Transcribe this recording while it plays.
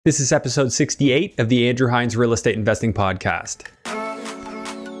This is episode 68 of the Andrew Hines Real Estate Investing Podcast.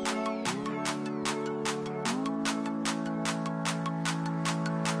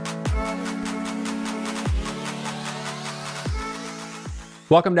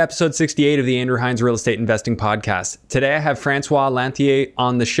 Welcome to episode 68 of the Andrew Hines Real Estate Investing Podcast. Today I have Francois Lanthier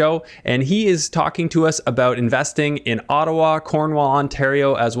on the show, and he is talking to us about investing in Ottawa, Cornwall,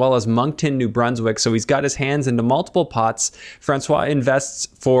 Ontario, as well as Moncton, New Brunswick. So he's got his hands into multiple pots. Francois invests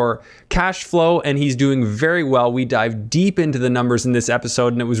for cash flow, and he's doing very well. We dive deep into the numbers in this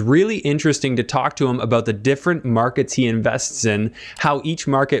episode, and it was really interesting to talk to him about the different markets he invests in, how each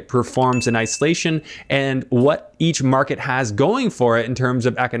market performs in isolation, and what each market has going for it in terms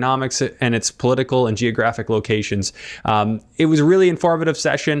of economics and its political and geographic locations. It was a really informative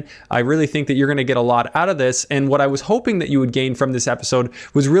session. I really think that you're going to get a lot out of this. And what I was hoping that you would gain from this episode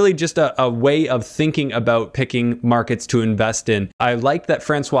was really just a way of thinking about picking markets to invest in. I liked that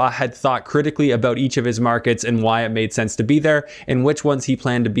Francois had thought critically about each of his markets and why it made sense to be there, and which ones he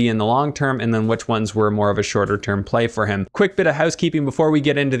planned to be in the long term, and then which ones were more of a shorter term play for him. Quick bit of housekeeping before we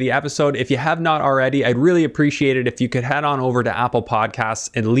get into the episode. If you have not already, I'd really appreciate it if you could head on over to Apple Podcasts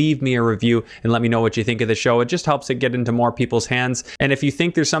and leave me a review and let me know what you think of the show. It just helps it get into more people's hands. And if you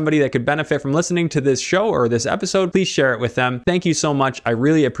think there's somebody that could benefit from listening to this show or this episode, please share it with them. Thank you so much. I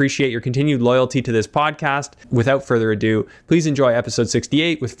really appreciate your continued loyalty to this podcast. Without further ado, please enjoy episode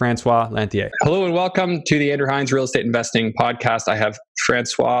 68 with Francois Lanthier. Hello and welcome to the Andrew Hines Real Estate Investing Podcast. I have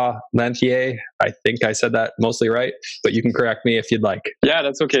Francois Lanthier. I think I said that mostly right, but you can correct me if you'd like. Yeah,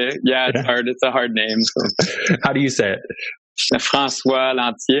 that's okay. Yeah, it's hard. It's a hard name. So. How do you say it? Francois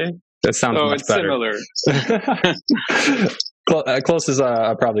Lanthier. That sounds much better. Similar. Close as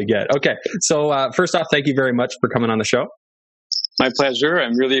I'll probably get. Okay, so first off, thank you very much for coming on the show. My pleasure.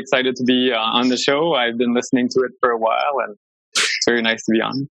 I'm really excited to be on the show. I've been listening to it for a while, and it's very nice to be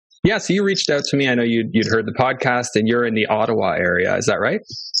on. Yeah, so you reached out to me. I know you'd heard the podcast, and you're in the Ottawa area. Is that right?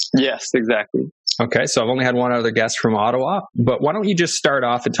 Yes, exactly. Okay, so I've only had one other guest from Ottawa, but why don't you just start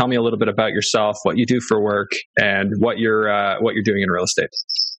off and tell me a little bit about yourself, what you do for work, and what you're doing in real estate.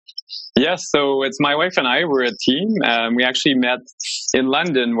 Yes, so it's my wife and I. We're a team. We actually met in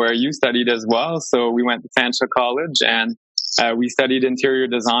London, where you studied as well. So we went to Fanshawe College, and we studied interior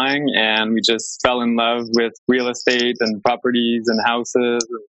design, and we just fell in love with real estate and properties and houses.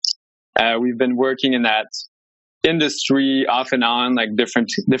 We've been working in that industry off and on, like different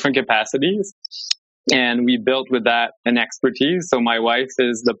capacities. And we built with that an expertise. So my wife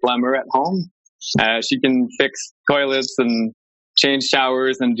is the plumber at home. She can fix toilets and change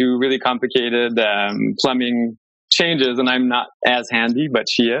showers and do really complicated plumbing changes. And I'm not as handy, but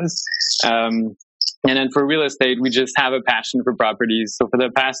she is. And then for real estate, we just have a passion for properties. So for the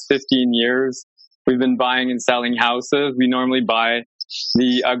past 15 years, we've been buying and selling houses. We normally buy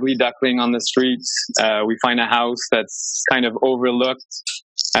the ugly duckling on the streets. We find a house that's kind of overlooked,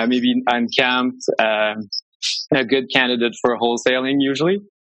 maybe uncamped, a good candidate for wholesaling usually.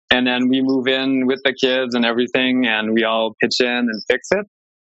 And then we move in with the kids and everything, and we all pitch in and fix it.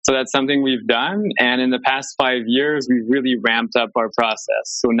 So that's something we've done. And in the past 5 years, we've really ramped up our process.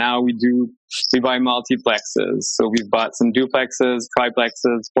 So now we buy multiplexes. So we've bought some duplexes,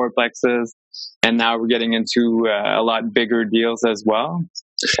 triplexes, fourplexes, and now we're getting into a lot bigger deals as well.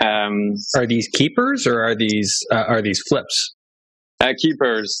 Are these keepers or are these flips?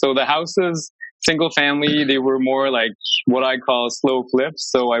 Keepers. So the houses, single family, they were more like what I call slow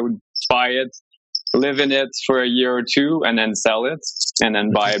flips. So I would buy it, live in it for a year or two, and then sell it, and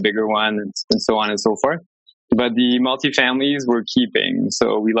then buy a bigger one, and so on and so forth. But the multifamilies we're keeping.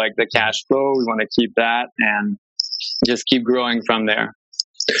 So we like the cash flow. We want to keep that and just keep growing from there.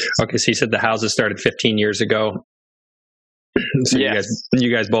 Okay, so you said the houses started 15 years ago. So yes.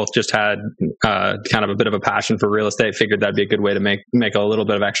 you guys both just had kind of a bit of a passion for real estate, figured that'd be a good way to make a little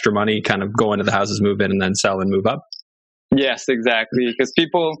bit of extra money, kind of go into the houses, move in, and then sell and move up. Yes, exactly. Because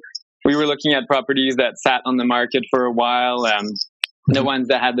we were looking at properties that sat on the market for a while, the ones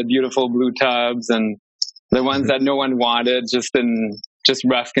that had the beautiful blue tubs and the ones that no one wanted, just in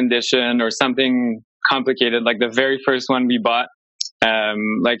rough condition or something complicated. Like the very first one we bought,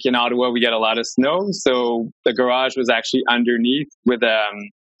 like in Ottawa, we get a lot of snow. So the garage was actually underneath with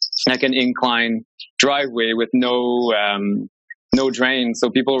like an incline driveway with no drain. So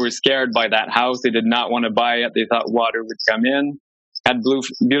people were scared by that house. They did not want to buy it. They thought water would come in. Had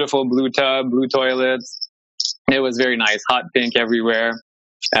beautiful blue tub, blue toilets. It was very nice, hot pink everywhere.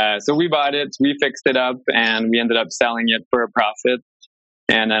 So we bought it, we fixed it up, and we ended up selling it for a profit.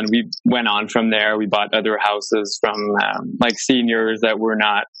 And then we went on from there. We bought other houses from like seniors that were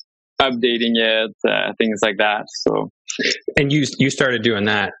not updating it, things like that. So And you started doing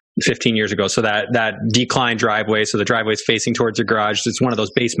that 15 years ago. So that declined driveway, so the driveway's facing towards your garage. It's one of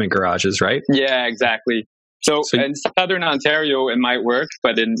those basement garages, right? Yeah, exactly. So in southern Ontario, it might work,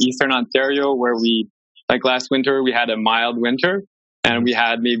 but in eastern Ontario, where like last winter, we had a mild winter and we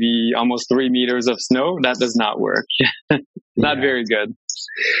had maybe almost 3 meters of snow. That does not work. Not very good.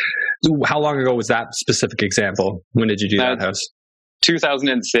 How long ago was that specific example? When did you do that house?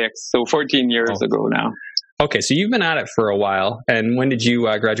 2006. So 14 years ago now. Okay. So you've been at it for a while. And when did you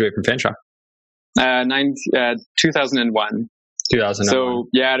graduate from Fanshawe? 2001. 2001. So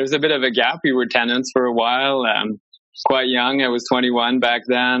yeah, there's a bit of a gap. We were tenants for a while. Quite young. I was 21 back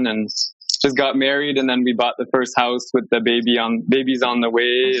then, and just got married. And then we bought the first house with the babies on the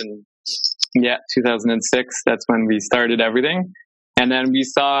way. And yeah, 2006. That's when we started everything. And then we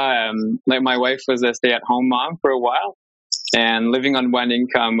saw, like my wife was a stay-at-home mom for a while, and living on one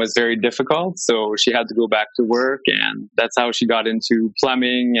income was very difficult. So she had to go back to work, and that's how she got into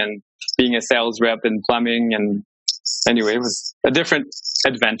plumbing and being a sales rep in plumbing. And anyway, it was a different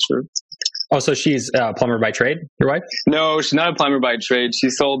adventure. Oh, so she's a plumber by trade, your wife? No, she's not a plumber by trade. She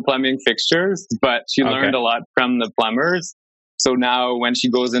sold plumbing fixtures, but she learned a lot from the plumbers. So now when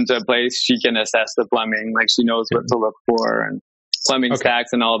she goes into a place, she can assess the plumbing. Like she knows what to look for, and plumbing stacks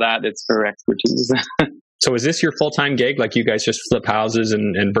and all that. It's her expertise. So is this your full-time gig? Like you guys just flip houses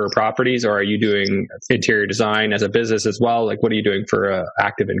and BRRRR properties, or are you doing interior design as a business as well? Like what are you doing for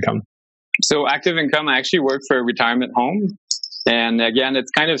active income? So active income, I actually work for a retirement home. And again, it's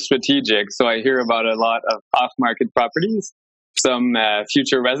kind of strategic. So I hear about a lot of off-market properties. Some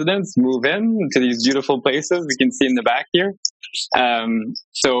future residents move in to these beautiful places we can see in the back here.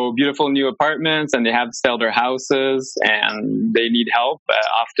 So beautiful new apartments, and they have to sell their houses and they need help.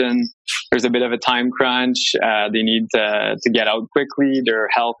 Often there's a bit of a time crunch. They need to get out quickly. Their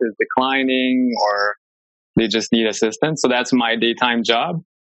health is declining, or they just need assistance. So that's my daytime job.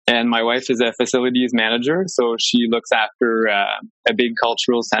 And my wife is a facilities manager. So she looks after a big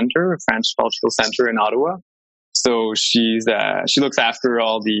cultural center, a French cultural center in Ottawa. So she looks after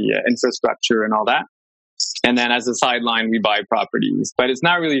all the infrastructure and all that. And then as a sideline, we buy properties. But it's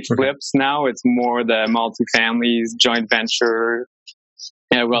not really flips now. It's more the multifamilies, joint venture.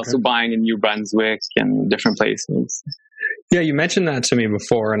 Yeah, we're also buying in New Brunswick and different places. Yeah, you mentioned that to me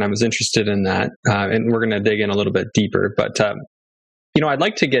before, and I was interested in that. And we're going to dig in a little bit deeper. But, I'd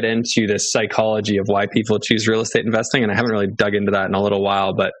like to get into this psychology of why people choose real estate investing. And I haven't really dug into that in a little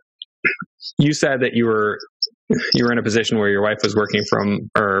while. But you said that you were in a position where your wife was working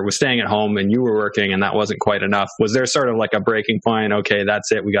was staying at home and you were working, and that wasn't quite enough. Was there sort of like a breaking point? Okay,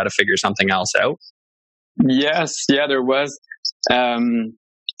 that's it. We got to figure something else out. Yes. Yeah, there was.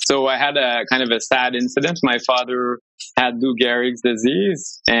 So I had a kind of a sad incident. My father had Lou Gehrig's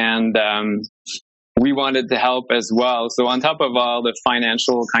disease, and we wanted to help as well. So on top of all the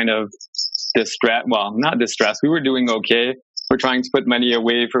financial kind of distress, well, not distress, we were doing okay. We're trying to put money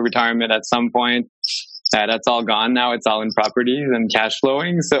away for retirement at some point. That's all gone now. It's all in properties and cash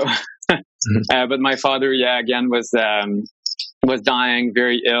flowing. So, but my father, again, was dying,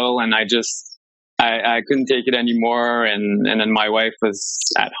 very ill, and I couldn't take it anymore. And then my wife was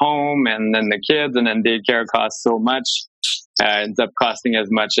at home, and then the kids, and then daycare costs so much. Ends up costing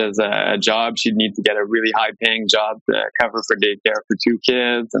as much as a job. She'd need to get a really high paying job to cover for daycare for 2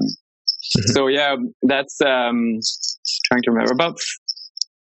 kids. And so, that's, trying to remember, about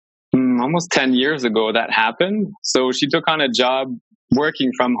almost 10 years ago that happened. So she took on a job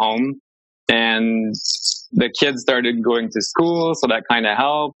working from home, and the kids started going to school. So that kind of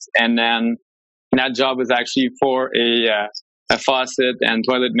helped. And then that job was actually for a faucet and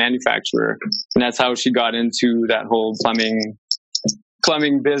toilet manufacturer. And that's how she got into that whole plumbing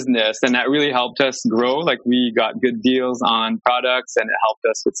business. And that really helped us grow. Like we got good deals on products, and it helped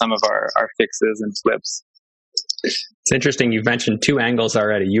us with some of our fixes and flips. It's interesting. You've mentioned 2 angles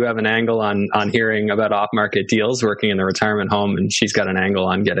already. You have an angle on hearing about off-market deals working in the retirement home, and she's got an angle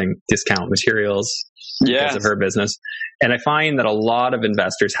on getting discount materials because of her business. And I find that a lot of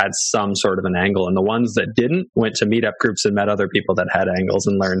investors had some sort of an angle, and the ones that didn't went to meetup groups and met other people that had angles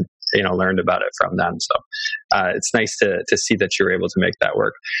and learned about it from them. So it's nice to see that you were able to make that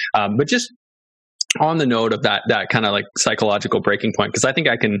work. But just on the note of that kind of like psychological breaking point, because I think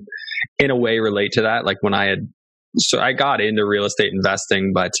I can in a way relate to that. Like when I got into real estate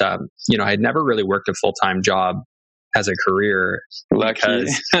investing, but I had never really worked a full-time job as a career. Lucky.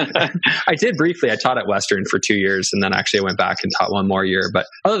 I did briefly. I taught at Western for 2 years, and then actually I went back and taught 1 more year. But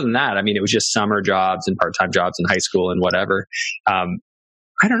other than that, it was just summer jobs and part-time jobs in high school and whatever.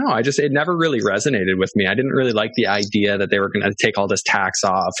 I don't know. It never really resonated with me. I didn't really like the idea that they were going to take all this tax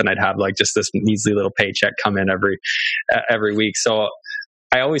off and I'd have like just this measly little paycheck come in every week. So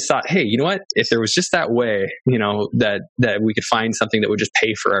I always thought, hey, you know what? If there was just that way, that we could find something that would just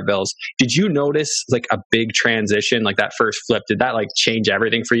pay for our bills. Did you notice like a big transition, like that first flip? Did that like change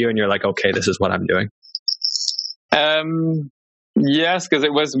everything for you? And you're like, okay, this is what I'm doing. Yes, because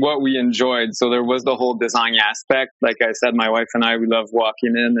it was what we enjoyed. So there was the whole design aspect. Like I said, my wife and I, we love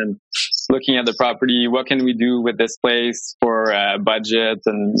walking in and looking at the property. What can we do with this place for budget?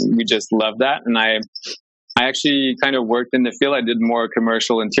 And we just love that. And I actually kind of worked in the field. I did more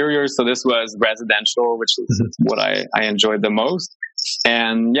commercial interiors. So this was residential, which is what I enjoyed the most.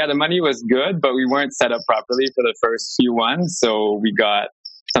 And yeah, the money was good, but we weren't set up properly for the first few ones. So we got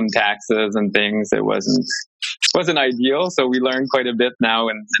some taxes and things. It wasn't ideal. So we learned quite a bit now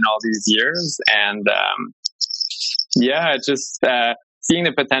in all these years. And just seeing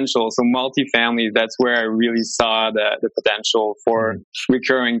the potential. So multifamily, that's where I really saw the potential for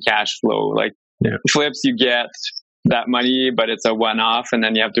recurring cash flow. Like flips, you get that money, but it's a one-off and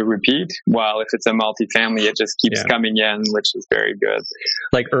then you have to repeat. While if it's a multifamily, it just keeps coming in, which is very good.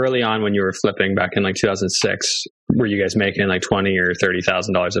 Like early on when you were flipping back in like 2006, were you guys making like $20,000 or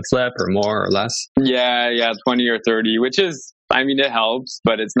 $30,000 a flip or more or less? Yeah, 20 or 30, which is, I mean, it helps,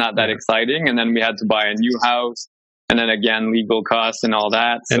 but it's not that exciting. And then we had to buy a new house and then again, legal costs and all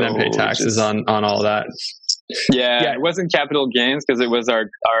that. And then pay taxes on all that. Yeah, it wasn't capital gains because it was our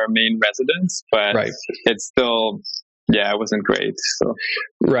main residence, but it's still, it wasn't great. So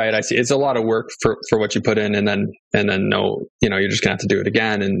right, I see. It's a lot of work for what you put in, and then you're just gonna have to do it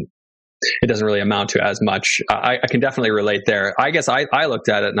again, and it doesn't really amount to as much. I can definitely relate there. I guess I looked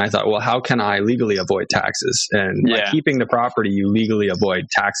at it and I thought, well, how can I legally avoid taxes? And by keeping the property, you legally avoid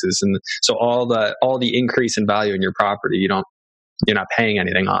taxes, and so all the increase in value in your property, you're not paying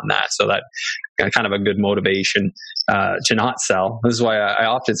anything on that. So that kind of a good motivation to not sell. This is why I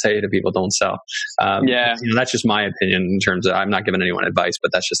often say to people, don't sell. That's just my opinion in terms of, I'm not giving anyone advice,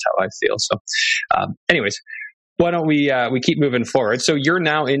 but that's just how I feel. So anyways, why don't we keep moving forward? So you're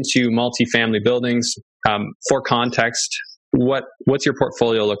now into multifamily buildings. For context, what's your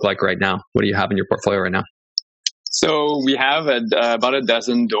portfolio look like right now? What do you have in your portfolio right now? So we have about a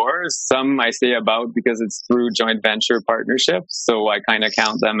dozen doors. Some I say about because it's through joint venture partnerships. So I kind of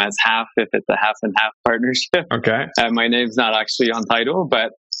count them as half if it's a half and half partnership. Okay. My name's not actually on title,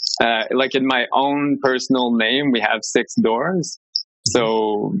 but like in my own personal name, we have 6 doors.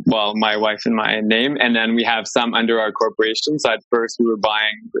 So, my wife and my name, and then we have some under our corporation. So at first we were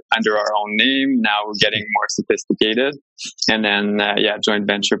buying under our own name. Now we're getting more sophisticated. And then, joint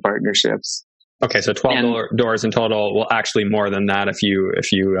venture partnerships. Okay, so 12 doors in total. Well, actually more than that if you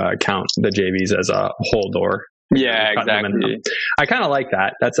count the JVs as a whole door. Yeah, exactly. I kind of like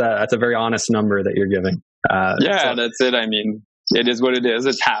that. That's a very honest number that you're giving. That's it. I mean, it is what it is.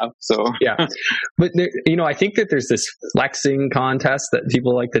 It's half. So yeah, but I think that there's this flexing contest that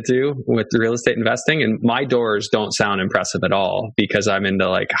people like to do with real estate investing, and my doors don't sound impressive at all because I'm into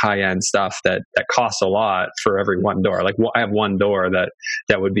like high end stuff that costs a lot for every one door. Like I have one door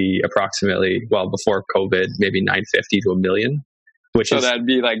that would be approximately, before COVID, maybe $950,000 to $1 million. So that'd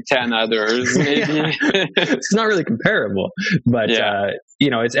be like 10 others, maybe. It's not really comparable, but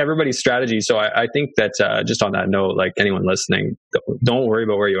it's everybody's strategy. So I think that just on that note, like anyone listening, don't worry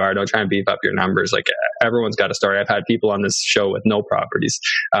about where you are. Don't try and beef up your numbers. Like everyone's got a story. I've had people on this show with no properties,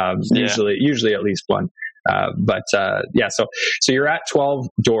 usually at least one. So you're at 12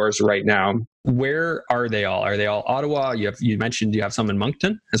 doors right now. Where are they all? Are they all Ottawa? You mentioned you have some in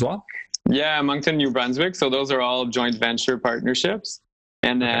Moncton as well? Yeah, Moncton, New Brunswick. So those are all joint venture partnerships.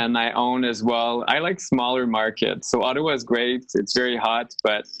 And then I own as well. I like smaller markets. So Ottawa is great. It's very hot,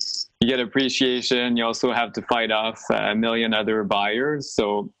 but you get appreciation. You also have to fight off a million other buyers.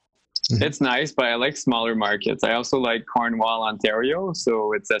 So it's nice, but I like smaller markets. I also like Cornwall, Ontario.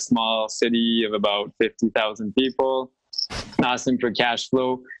 So it's a small city of about 50,000 people. Awesome for cash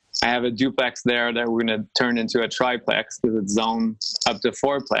flow. I have a duplex there that we're going to turn into a triplex because it's zoned up to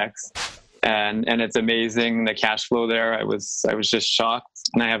 4plex. And it's amazing, the cash flow there. I was just shocked.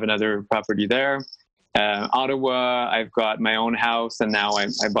 And I have another property there. Ottawa, I've got my own house, and now I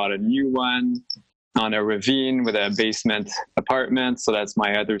bought a new one on a ravine with a basement apartment. So that's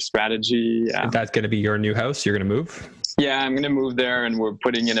my other strategy. That's going to be your new house? You're going to move? Yeah, I'm going to move there, and we're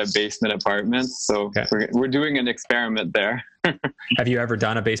putting in a basement apartment. So we're doing an experiment there. Have you ever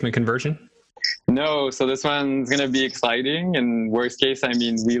done a basement conversion? No, so this one's going to be exciting. And worst case, I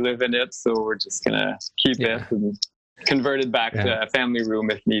mean, we live in it, so we're just going to keep it. And convert it back to a family room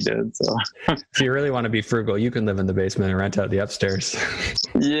if needed. So if you really want to be frugal, you can live in the basement and rent out the upstairs.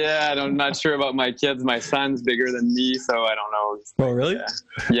 Yeah, I'm not sure about my kids. My son's bigger than me, so I don't know. Oh, really?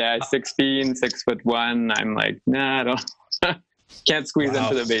 Yeah, 16, 6'1". I'm like, nah, I don't. Can't squeeze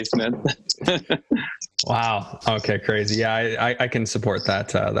into the basement. Wow. Okay. Crazy. Yeah, I can support that.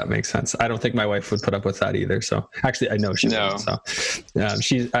 That makes sense. I don't think my wife would put up with that either. So actually, I know she won't. So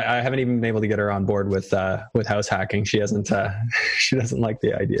I haven't even been able to get her on board with house hacking. She hasn't. She doesn't like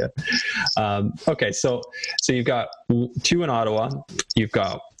the idea. Okay. So you've got 2 in Ottawa. You've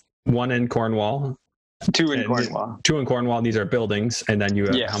got 1 in Cornwall. 2 in Cornwall. 2 in Cornwall. These are buildings, and then you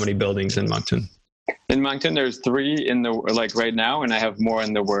have how many buildings in Moncton? In Moncton, there's 3 in the right now, and I have more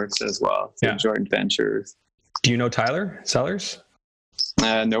in the works as well. So joint ventures. Do you know Tyler Sellers?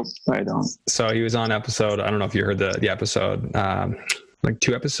 Nope, I don't. So he was on episode. I don't know if you heard the episode, like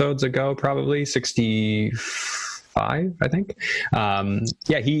 2 episodes ago, probably 65, I think.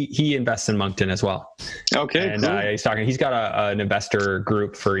 He invests in Moncton as well. Okay, and cool. He's got an investor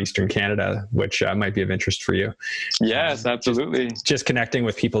group for Eastern Canada, which might be of interest for you. Yes, absolutely. Just connecting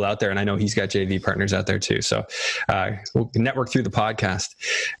with people out there, and I know he's got JV partners out there too. So we'll network through the podcast.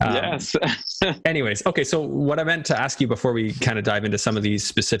 Yes. Anyways, okay. So what I meant to ask you before we kind of dive into some of these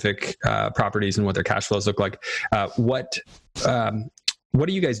specific properties and what their cash flows look like, what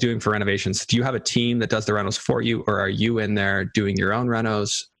are you guys doing for renovations? Do you have a team that does the renos for you, or are you in there doing your own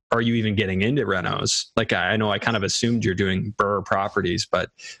renos? Are you even getting into renos? Like, I know I kind of assumed you're doing BRRRR properties, but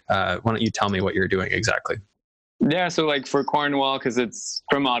why don't you tell me what you're doing exactly? Yeah, so like for Cornwall, because it's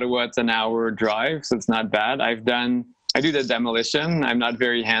from Ottawa, it's an hour drive, so it's not bad. I do the demolition. I'm not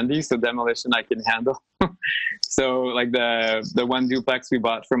very handy, so demolition I can handle. So like the 1 duplex we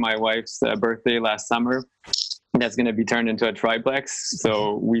bought for my wife's birthday last summer, that's going to be turned into a triplex.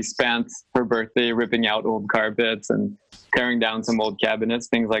 So we spent her birthday ripping out old carpets and tearing down some old cabinets,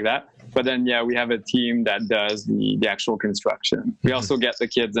 things like that. But then, we have a team that does the actual construction. We also get the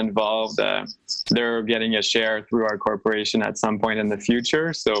kids involved. They're getting a share through our corporation at some point in the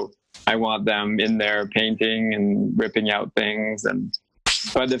future. So I want them in there painting and ripping out things.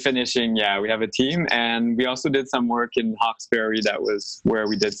 But the finishing, we have a team. And we also did some work in Hawkesbury. That was where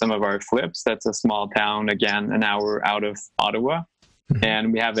we did some of our flips. That's a small town, again, an hour out of Ottawa.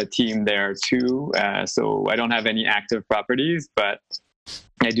 And we have a team there too. So I don't have any active properties, but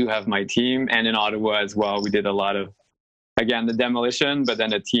I do have my team. And in Ottawa as well, we did a lot of, again, the demolition, but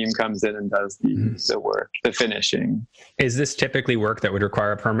then a team comes in and does the work, the finishing. Is this typically work that would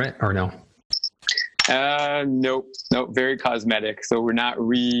require a permit or no? Nope, very cosmetic. So we're not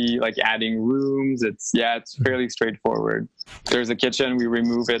adding rooms. It's fairly straightforward. There's a kitchen, we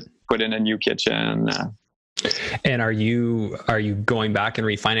remove it, put in a new kitchen. And are you going back and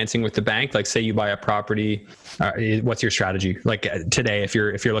refinancing with the bank? Like, say you buy a property, what's your strategy? Like today, if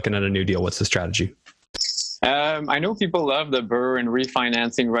you're looking at a new deal, what's the strategy? I know people love the BRRRR and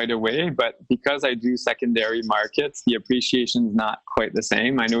refinancing right away, but because I do secondary markets, the appreciation is not quite the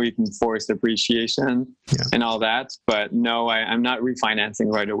same. I know you can force appreciation and all that, but no, I'm not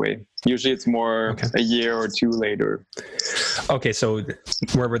refinancing right away. Usually it's more a year or 2 later. Okay, so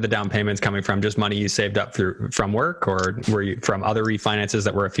where were the down payments coming from? Just money you saved up from work, or were you from other refinances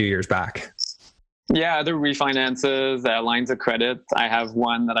that were a few years back? Yeah, other refinances, lines of credit. I have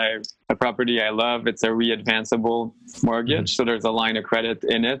one a property I love. It's a readvanceable mortgage. So there's a line of credit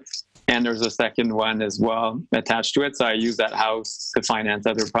in it. And there's a second one as well attached to it. So I use that house to finance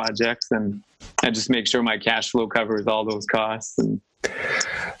other projects, and I just make sure my cash flow covers all those costs.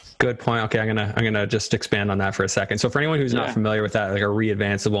 Good point. Okay, I'm gonna just expand on that for a second. So for anyone who's not familiar with that, like a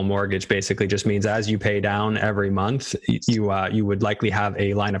readvanceable mortgage basically just means as you pay down every month, you would likely have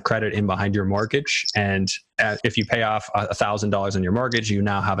a line of credit in behind your mortgage, and if you pay off $1,000 on your mortgage, you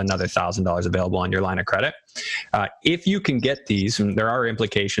now have another $1,000 available on your line of credit. If you can get these, and there are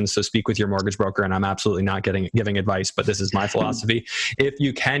implications, so speak with your mortgage broker, and I'm absolutely not giving advice, but this is my philosophy. If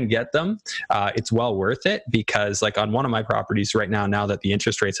you can get them, it's well worth it, because like on one of my properties right now that the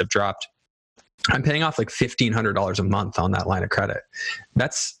interest rates have dropped, I'm paying off like $1,500 a month on that line of credit.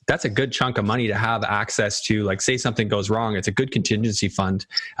 That's a good chunk of money to have access to. Like, say something goes wrong, it's a good contingency fund.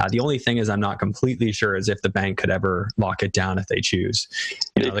 The only thing is I'm not completely sure is if the bank could ever lock it down if they choose.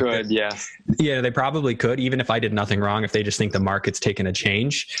 They could, yes. Yeah, they probably could, even if I did nothing wrong, if they just think the market's taken a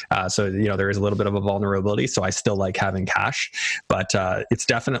change. So, there is a little bit of a vulnerability. So I still like having cash, but it's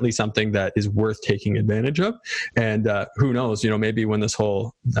definitely something that is worth taking advantage of. And who knows, maybe when this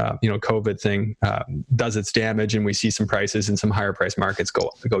whole, COVID thing does its damage and we see some prices in some higher price markets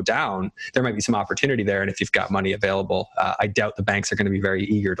go down, there might be some opportunity there. And if you've got money available, I doubt the banks are going to be very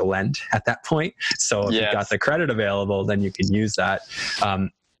eager to lend at that point. So if you've got the credit available, then you can use that.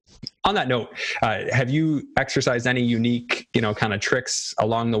 On that note, have you exercised any unique, kind of tricks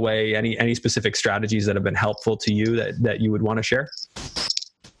along the way? Any specific strategies that have been helpful to you that you would want to share?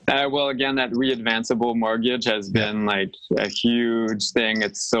 Well, again, that readvanceable mortgage has been like a huge thing.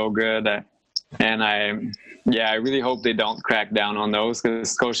 It's so good. And I really hope they don't crack down on those,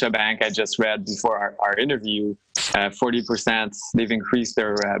 because Scotiabank, I just read before our interview, 40%, they've increased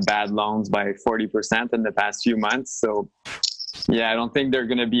their bad loans by 40% in the past few months. So I don't think they're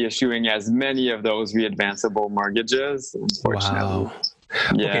going to be issuing as many of those readvanceable mortgages, unfortunately. Wow.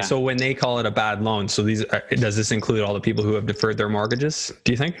 Yeah. Okay, so when they call it a bad loan, so does this include all the people who have deferred their mortgages,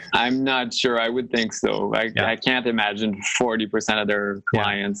 do you think? I'm not sure. I would think so. I can't imagine 40% of their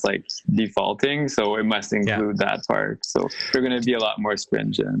clients like defaulting, so it must include that part. So they're going to be a lot more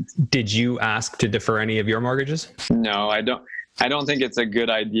stringent. Did you ask to defer any of your mortgages? No, I don't think it's a good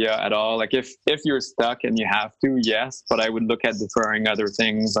idea at all. Like if you're stuck and you have to, yes, but I would look at deferring other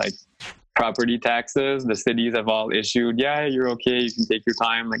things like property taxes. The cities have all issued, you're okay, you can take your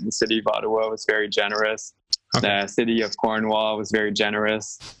time. Like the city of Ottawa was very generous. Okay. The city of Cornwall was very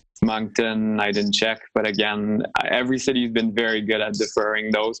generous. Moncton, I didn't check, but again, every city's been very good at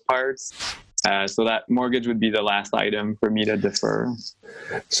deferring those parts. So that mortgage would be the last item for me to defer.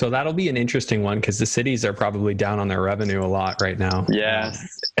 So that'll be an interesting one, because the cities are probably down on their revenue a lot right now.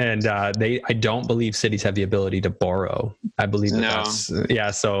 Yes. And I don't believe cities have the ability to borrow. I believe that's,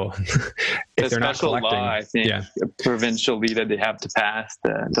 so if they're not collecting, law, I think, provincially that they have to pass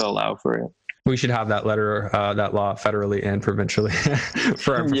to allow for it. We should have that that law federally and provincially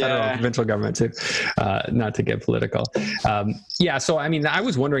for our federal and provincial government too, not to get political. So, I mean, I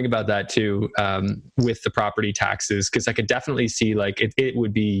was wondering about that too, with the property taxes, because I could definitely see like it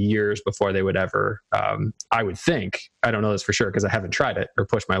would be years before they would ever, I would think, I don't know this for sure because I haven't tried it or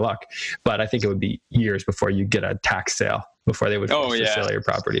pushed my luck, but I think it would be years before you get a tax sale, before they would force to sell your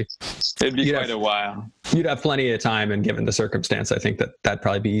property. It'd be quite a while. You'd have plenty of time, and given the circumstance, I think that'd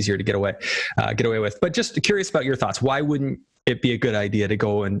probably be easier to get away with. But just curious about your thoughts. Why wouldn't it be a good idea to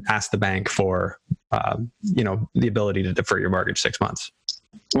go and ask the bank for, the ability to defer your mortgage 6 months?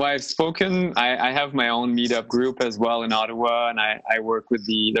 Well, I've spoken, I have my own meetup group as well in Ottawa, and I work with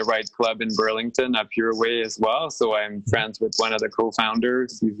the Right Club in Burlington up your way as well. So I'm friends with one of the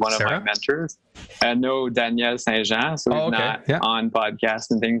co-founders. He's one of my mentors. No, Daniel Saint-Jean, so he's not on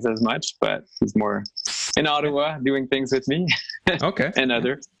podcasts and things as much, but he's more in Ottawa doing things with me and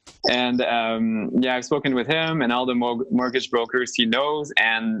others. And I've spoken with him and all the mortgage brokers he knows,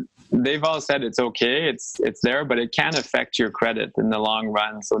 and they've all said it's okay, it's there, but it can affect your credit in the long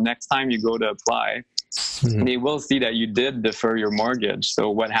run. So next time you go to apply, they will see that you did defer your mortgage. So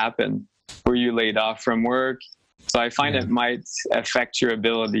what happened? Were you laid off from work? So I find it might affect your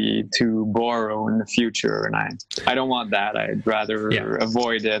ability to borrow in the future, and I don't want that. I'd rather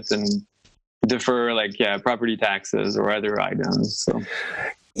avoid it and defer property taxes or other items. So.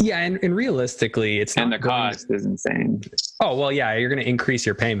 Yeah, and realistically, it's not. And the cost is insane. Oh, well, yeah, you're going to increase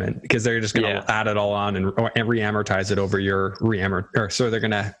your payment because they're just going to add it all on and re-amortize it over your so they're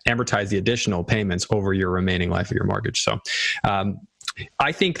going to amortize the additional payments over your remaining life of your mortgage. So,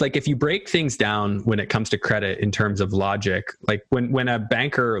 I think if you break things down when it comes to credit in terms of logic, like when a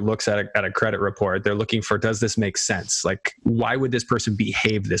banker looks at a credit report, they're looking for, does this make sense? Like, why would this person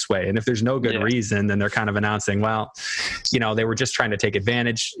behave this way? And if there's no good reason, then they're kind of announcing, well, they were just trying to take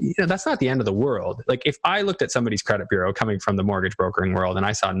advantage. That's not the end of the world. Like if I looked at somebody's credit bureau coming from the mortgage brokering world and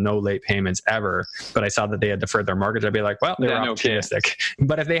I saw no late payments ever, but I saw that they had deferred their mortgage, I'd be like, well, they're opportunistic.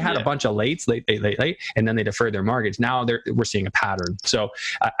 But if they had a bunch of late, and then they deferred their mortgage, now we're seeing a pattern. So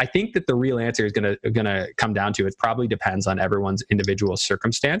I think that the real answer is going to come down to, it probably depends on everyone's individual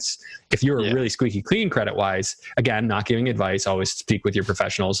circumstance. If you're really squeaky clean credit wise, again, not giving advice, always speak with your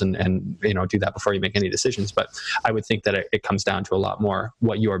professionals and do that before you make any decisions. But I would think that it comes down to a lot more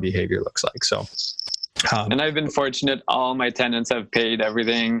what your behavior looks like. So. And I've been fortunate. All my tenants have paid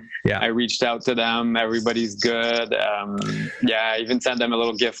everything. I reached out to them. Everybody's good. I even sent them a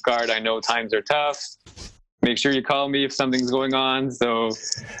little gift card. I know times are tough. make sure you call me if something's going on. So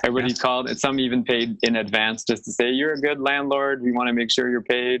everybody called, and some even paid in advance just to say, you're a good landlord. We want to make sure you're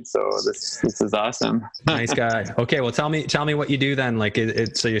paid. So this is awesome. Nice guy. Okay. Well, tell me what you do then. Like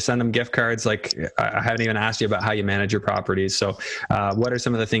so you send them gift cards. Like I haven't even asked you about how you manage your properties. So what are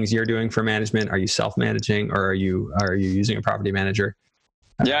some of the things you're doing for management? Are you self-managing, or are you using a property manager?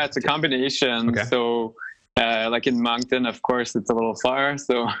 Yeah, it's a combination. Okay. So like in Moncton, of course, it's a little far.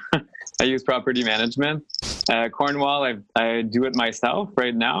 So I use property management. Cornwall, I do it myself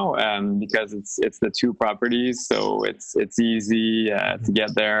right now because it's the two properties. So it's easy to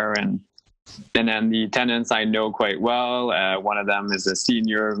get there. And then the tenants I know quite well. One of them is a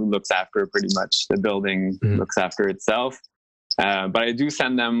senior who looks after pretty much the building, looks after itself. But I do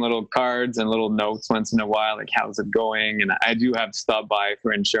send them little cards and little notes once in a while, like how's it going? And I do have to stop by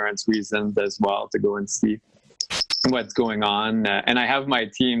for insurance reasons as well to go and see what's going on. And I have my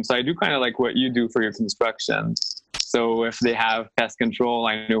team. So I do kind of like what you do for your construction. So if they have pest control,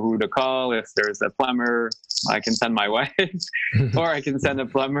 I know who to call. If there's a plumber, I can send my wife or I can send a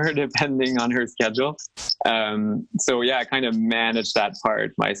plumber depending on her schedule. So yeah, I kind of manage that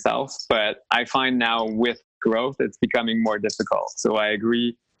part myself. But I find now with growth, it's becoming more difficult. So I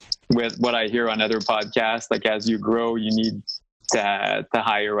agree with what I hear on other podcasts. Like as you grow, you need to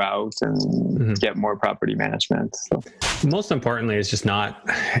hire out and get more property management. So most importantly, it's not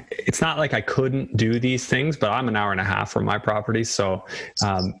like I couldn't do these things, but I'm an hour and a half from my property. So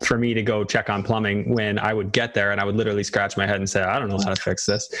for me to go check on plumbing, when I would get there and I would literally scratch my head and say, I don't know how to fix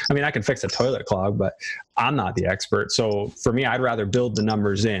this. I mean, I can fix a toilet clog, but I'm not the expert. So for me, I'd rather build the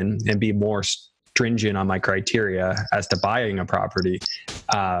numbers in and be more stringent on my criteria as to buying a property,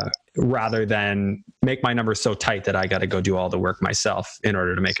 rather than make my numbers so tight that I got to go do all the work myself in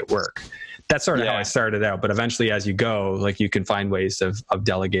order to make it work. That's sort of how I started out, but eventually as you go, like you can find ways of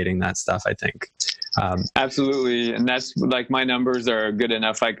delegating that stuff, I think. Absolutely. And that's like, my numbers are good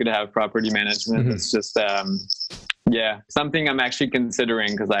enough. I could have property management. It's just, something I'm actually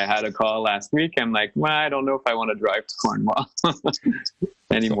considering, because I had a call last week. I'm like, well, I don't know if I want to drive to Cornwall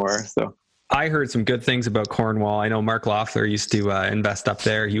anymore. So I heard some good things about Cornwall. I know Mark Loeffler used to invest up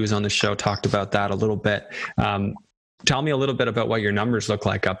there. He was on the show, talked about that a little bit. Tell me a little bit about what your numbers look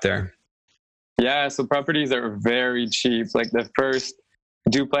like up there. Yeah, so properties are very cheap. Like the first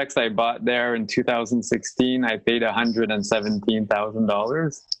duplex I bought there in 2016, I paid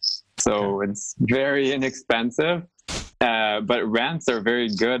 $117,000. So it's very inexpensive, but rents are very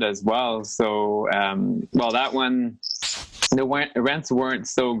good as well. So, that one, the rents weren't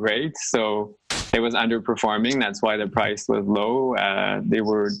so great, so it was underperforming. That's why the price was low. They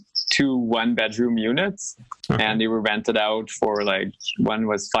were 2 one-bedroom units, and they were rented out for like, one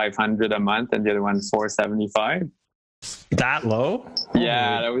was $500 a month and the other one $475. That low?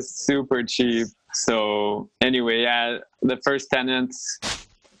 Yeah, that was super cheap. So anyway, the first tenants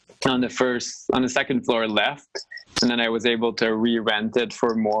on the second floor left, and then I was able to re-rent it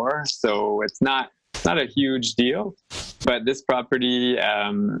for more. So it's not a huge deal, but this property,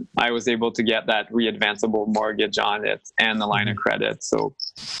 I was able to get that re-advanceable mortgage on it and the line of credit. So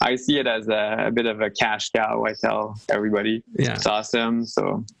I see it as a bit of a cash cow. I tell everybody, it's awesome.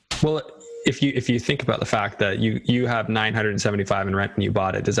 So, well, if you think about the fact that you have $975 in rent when you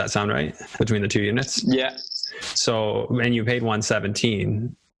bought it, does that sound right between the two units? Yeah. So, and you paid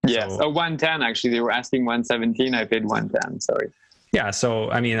 $117. Yes, so, $110 actually. They were asking $117. I paid $110. Sorry. Yeah,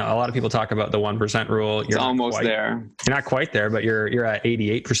 so I mean, a lot of people talk about the 1% rule. You're almost there. You're not quite there, but you're at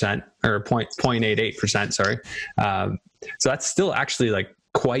 88% or 0.88%. Sorry, so that's still actually like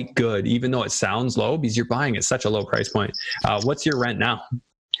quite good, even though it sounds low because you're buying at such a low price point. What's your rent now?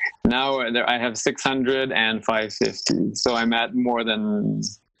 Now I have $600 and $550, so I'm at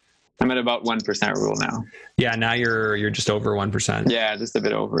about 1% rule now. Yeah, now you're just over 1%. Yeah, just a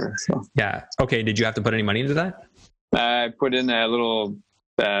bit over. So. Yeah. Okay. Did you have to put any money into that? I put in a little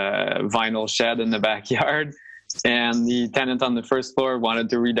vinyl shed in the backyard, and the tenant on the first floor wanted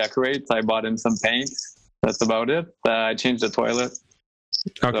to redecorate, so I bought him some paint. That's about it. I changed the toilet.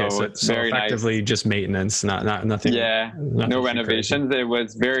 Okay, so it's very effectively nice. Just maintenance, not nothing. Yeah, nothing, no renovations. Crazy. It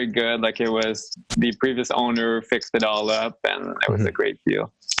was very good. Like, it was the previous owner fixed it all up, and it was a great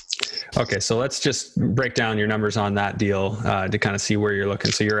deal. Okay, so let's just break down your numbers on that deal to kind of see where you're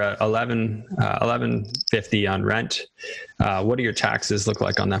looking. So you're at $1150 on rent. What do your taxes look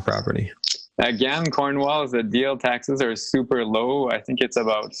like on that property? Again, Cornwall is a deal. Taxes are super low. I think it's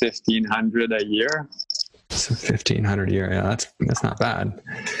about $1,500 a year. So $1,500 a year, yeah, that's not bad.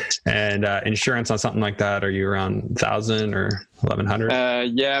 And insurance on something like that, are you around 1,000 or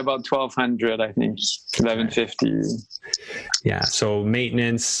 1,100? Yeah, about 1,200, I think. 1,150. Yeah. So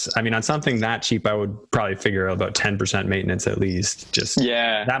maintenance, I mean, on something that cheap, I would probably figure about 10% maintenance at least. Just,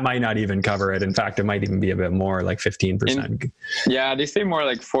 yeah, that might not even cover it. In fact, it might even be a bit more, like 15%. Yeah, they say more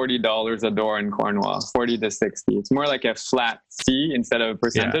like $40 a door in Cornwall, 40 to 60. It's more like a flat fee instead of a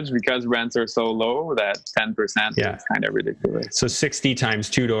percentage, because rents are so low that 10% is kind of ridiculous. So 60 times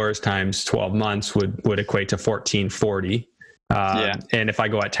 2 doors times 12 months would equate to 1,440. And if I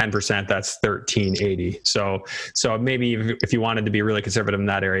go at 10%, that's 1,380. So maybe if you wanted to be really conservative in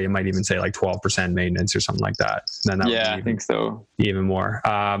that area, you might even say like 12% maintenance or something like that. Then that would be I think so. Even more.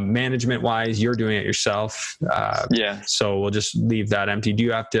 Management wise, you're doing it yourself. So we'll just leave that empty. Do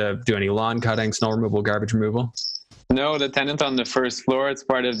you have to do any lawn cutting, snow removal, garbage removal? No, the tenant on the first floor, it's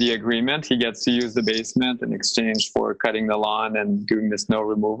part of the agreement. He gets to use the basement in exchange for cutting the lawn and doing the snow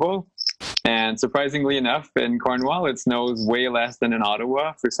removal. And surprisingly enough, in Cornwall, it snows way less than in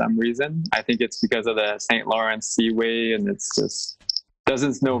Ottawa for some reason. I think it's because of the St. Lawrence Seaway, and it's just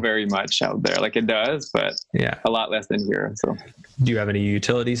doesn't snow very much out there. Like it does, but a lot less than here. So, do you have any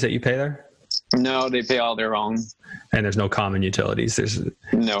utilities that you pay there? No, they pay all their own. And there's no common utilities. There's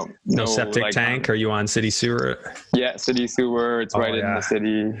no septic tank. Are you on city sewer? Yeah, city sewer. It's right in the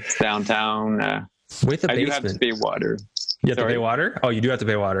city. It's downtown. With a basement. I do have to pay water. You have to pay water? Oh, you do have to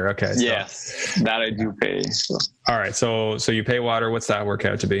pay water. Okay. So. Yes, that I do pay. So. All right. So you pay water. What's that work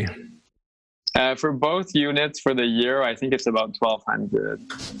out to be? For both units for the year, I think it's about 1,200.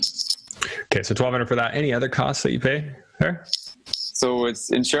 Okay, so 1,200 for that. Any other costs that you pay there? So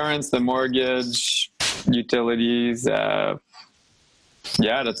it's insurance, the mortgage, utilities. That's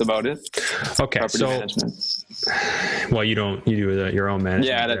about it. Okay, property management. Well, you do your own management.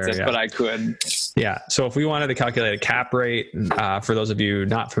 Yeah, that's it. But I could. Yeah. So if we wanted to calculate a cap rate, for those of you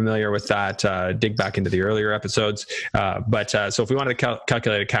not familiar with that, dig back into the earlier episodes. So if we wanted to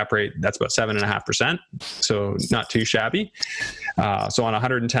calculate a cap rate, that's about 7.5%. So not too shabby. So on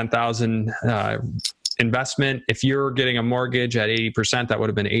 110,000 investment, if you're getting a mortgage at 80%, that would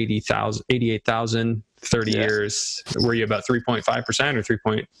have been 88,000. 30 years. Were you about 3.5% or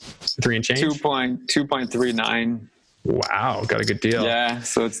 3.3 and change? 2.39. Wow, got a good deal. Yeah,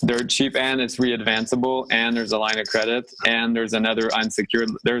 so it's dirt cheap, and it's readvanceable, and there's a line of credit, and there's another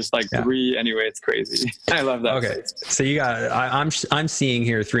unsecured. There's like three. Anyway, it's crazy. I love that. Okay, so you got. I'm seeing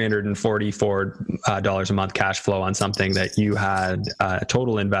here $344 a month cash flow on something that you had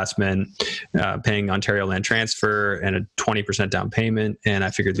total investment, paying Ontario Land Transfer and a 20% down payment, and I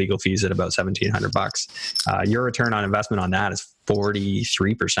figured legal fees at about $1,700. Your return on investment on that is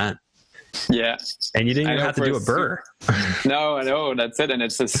 43%. Yeah. And you didn't even have to do a BRRRR. No, that's it. And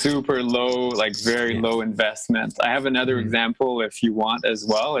it's a super low, like very low investment. I have another example if you want as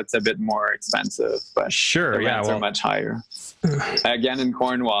well. It's a bit more expensive, but sure, the rents are much higher. Again, in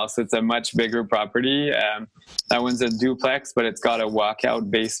Cornwall, so it's a much bigger property. That one's a duplex, but it's got a walkout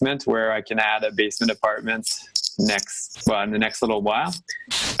basement where I can add a basement apartment in the next little while.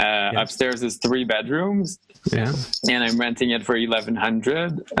 Upstairs is 3 bedrooms. Yeah. And I'm renting it for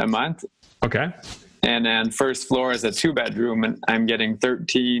 $1,100 a month. Okay. And then first floor is a 2-bedroom, and I'm getting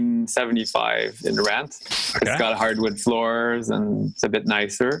 $1,375 in rent. Okay. It's got hardwood floors, and it's a bit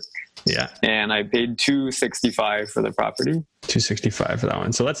nicer. Yeah. And I paid $265 for the property. $265 for that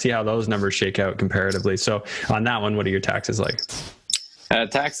one. So let's see how those numbers shake out comparatively. So on that one, what are your taxes like?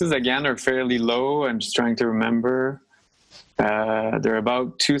 Taxes again are fairly low. I'm just trying to remember. They're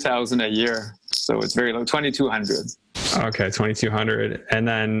about $2,000 a year, so it's very low. $2,200. Okay, $2,200. And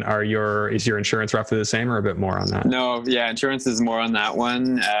then is your insurance roughly the same or a bit more on that? No, insurance is more on that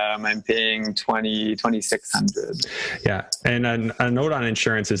one. I'm paying $2,600. Yeah, and a note on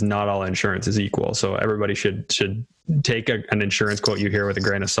insurance is not all insurance is equal. So everybody should take an insurance quote you hear with a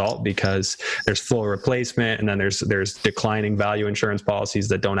grain of salt, because there's full replacement, and then there's declining value insurance policies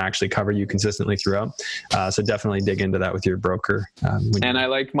that don't actually cover you consistently throughout. So definitely dig into that with your broker. And I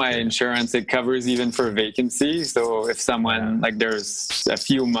like my insurance. It covers even for vacancy. So if someone, there's a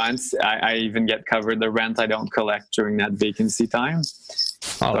few months, I even get covered the rent I don't collect during that vacancy time.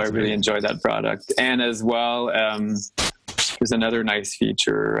 So I really enjoy that product. And as well, there's another nice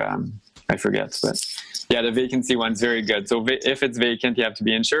feature. I forget, but the vacancy one's very good. So if it's vacant, you have to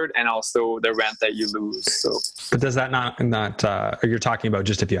be insured, and also the rent that you lose. So, but does that not? You're talking about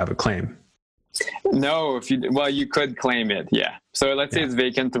just if you have a claim? No, you could claim it. Yeah. So let's say it's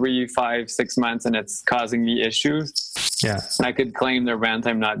vacant 3, 5, 6 months, and it's causing me issues. Yeah. I could claim the rent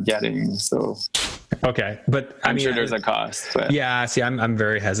I'm not getting. So. Okay, but I'm sure there's a cost. But yeah, see, I'm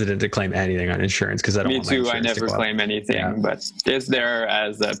very hesitant to claim anything on insurance because I don't. Me want my too. I insurance to never go up. claim anything, but it's there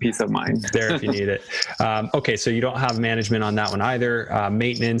as a peace of mind. There if you need it. Okay, so you don't have management on that one either.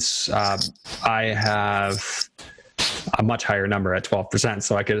 Maintenance, I have a much higher number at 12%,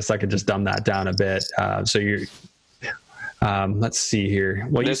 so I could just dumb that down a bit. So you're. Let's see here.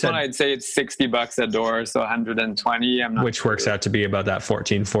 Well, this one I'd say it's $60 a door, so 120. I'm not which sure. Works out to be about that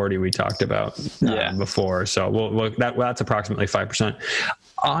 1440 we talked about before. So that's approximately 5%.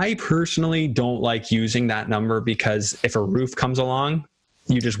 I personally don't like using that number because if a roof comes along,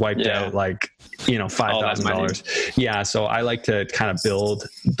 you just wiped out $5,000. Yeah, so I like to kind of build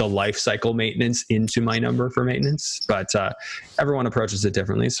the life cycle maintenance into my number for maintenance, but everyone approaches it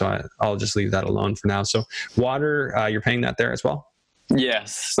differently, so I'll just leave that alone for now. So water, you're paying that there as well?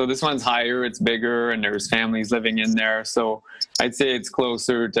 Yes, so this one's higher, it's bigger, and there's families living in there, so I'd say it's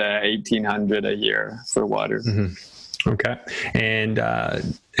closer to $1,800 a year for water. Mm-hmm. Okay. And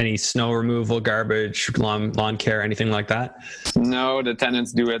any snow removal, garbage, lawn care, anything like that? No, the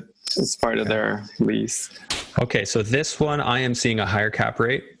tenants do it as part of their lease. Okay, so this one I am seeing a higher cap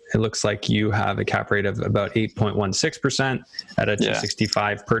rate. It looks like you have a cap rate of about 8.16% at a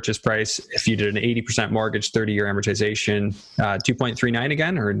 265 purchase price. If you did an 80% mortgage, 30-year amortization, 2.39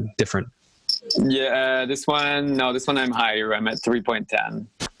 again, or different? Yeah, this one I'm higher. I'm at 3.10.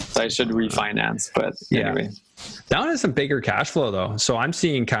 So I should refinance, but anyway. That one has some bigger cash flow though. So I'm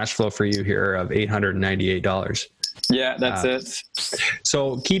seeing cash flow for you here of $898. Yeah, that's it.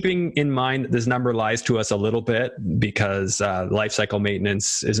 So keeping in mind that this number lies to us a little bit because life cycle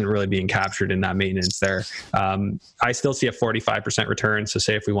maintenance isn't really being captured in that maintenance there. I still see a 45% return. So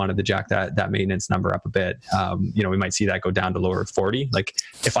say if we wanted to jack that maintenance number up a bit, we might see that go down to lower 40. Like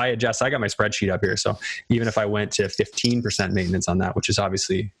if I adjust, I got my spreadsheet up here. So even if I went to 15% maintenance on that, which is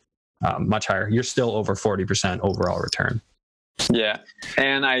obviously much higher, you're still over 40% overall return. Yeah,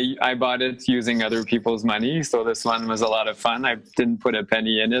 and I bought it using other people's money, so this one was a lot of fun. I didn't put a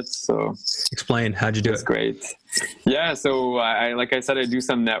penny in it, so explain, how'd you do it? It's great. Yeah, so like I said, I do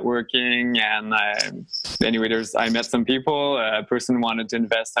some networking, and I met some people. A person wanted to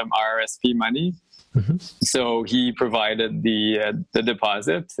invest some RSP money. Mm-hmm. So he provided the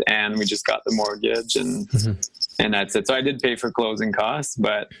deposit, and we just got the mortgage, and that's it. So I did pay for closing costs,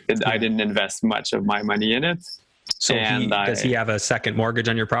 but I didn't invest much of my money in it. So does he have a second mortgage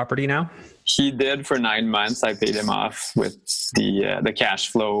on your property now? He did for 9 months. I paid him off with the cash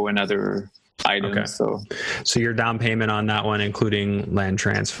flow and other items. Okay. So your down payment on that one, including land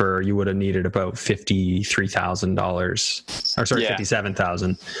transfer, you would have needed about $53,000, or sorry,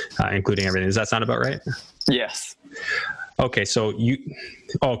 $57,000, including everything. Does that sound about right? Yes. Okay, so you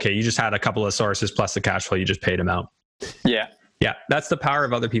just had a couple of sources plus the cash flow. You just paid him out. Yeah. Yeah, that's the power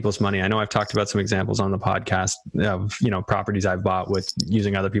of other people's money. I know I've talked about some examples on the podcast of, properties I've bought with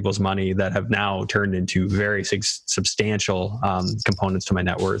using other people's money that have now turned into very substantial components to my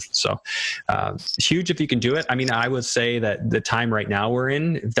net worth. So it's huge if you can do it. I mean, I would say that the time right now we're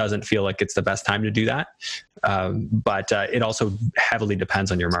in, it doesn't feel like it's the best time to do that. But it also heavily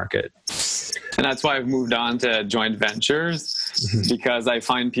depends on your market. And that's why I've moved on to joint ventures, because I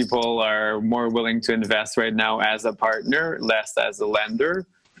find people are more willing to invest right now as a partner, less as a lender,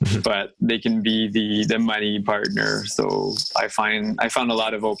 but they can be the money partner. So I found a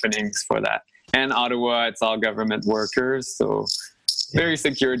lot of openings for that. And Ottawa, it's all government workers, so very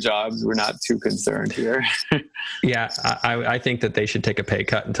secure jobs. We're not too concerned here. Yeah, I think that they should take a pay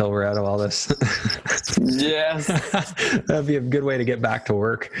cut until we're out of all this. Yes. That'd be a good way to get back to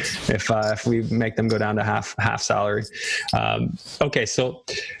work if we make them go down to half salary. Okay, so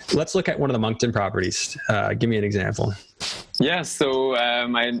let's look at one of the Moncton properties. Give me an example. Yeah, so I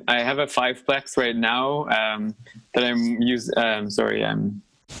have a 5-plex right now that I'm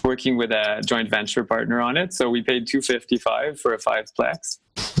working with a joint venture partner on it. So we paid $255 for a 5-plex.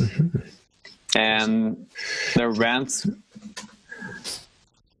 And the rents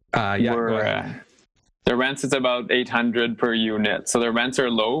the rents is about $800 per unit. So the rents are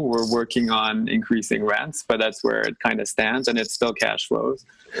low. We're working on increasing rents, but that's where it kind of stands, and it still cash flows.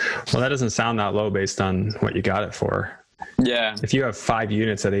 Well, that doesn't sound that low based on what you got it for. Yeah. If you have 5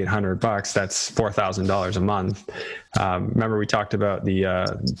 units at $800, that's $4,000 a month. Remember we talked about the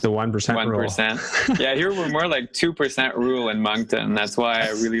 1% rule. 1%. Yeah, here we're more like 2% rule in Moncton. That's why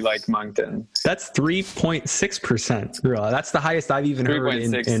I really like Moncton. That's 3.6% rule. That's the highest I've even heard.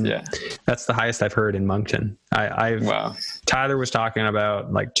 3.6. Yeah. That's the highest I've heard in Moncton. Wow. Tyler was talking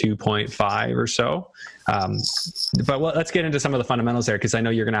about like 2.5 or so. But let's get into some of the fundamentals there, because I know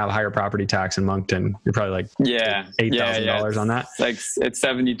you're going to have a higher property tax in Moncton. You're probably like $8,000 on that. Like it's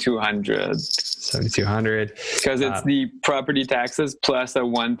 7,200. 7,200. Because it's the property taxes plus a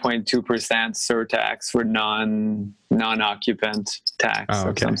 1.2% surtax for non-occupant tax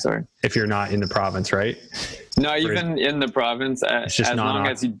of some sort. If you're not in the province, right? No, even in the province, as long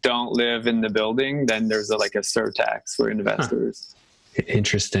as you don't live in the building, then there's a surtax for investors.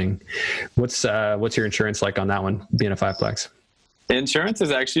 Interesting. What's your insurance like on that one, being a fiveplex? Insurance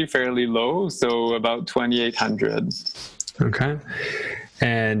is actually fairly low, so about 2,800. Okay.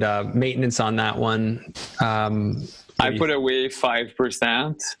 And maintenance on that one? I put away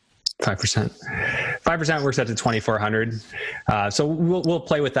 5%. 5% works out to 2,400. So we'll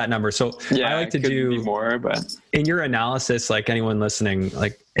play with that number. So I like to do more, but in your analysis, like anyone listening,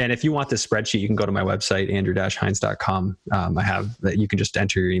 and if you want this spreadsheet, you can go to my website, andrew-hines.com. I have that. You can just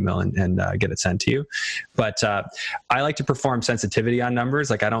enter your email and get it sent to you. But I like to perform sensitivity on numbers.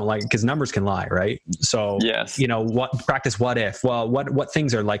 Like I don't like, because numbers can lie, right? So, practice what if. Well, what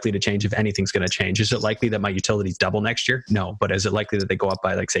things are likely to change if anything's going to change? Is it likely that my utilities double next year? No. But is it likely that they go up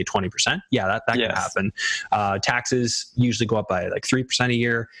by say 20%? Yeah, that can happen. Taxes usually go up by 3% a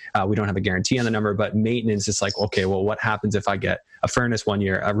year. We don't have a guarantee on the number, but maintenance, it's like, okay, well, what happens if I get a furnace one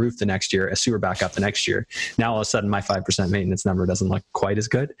year, a roof the next year, a sewer backup the next year? Now all of a sudden my 5% maintenance number doesn't look quite as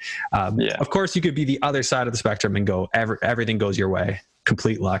good. Of course, you could be the other side of the spectrum and go everything goes your way,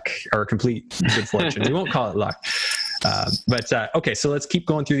 complete luck or complete good fortune. We won't call it luck. Okay, so let's keep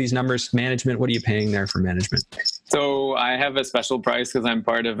going through these numbers. Management, what are you paying there for management? So I have a special price because I'm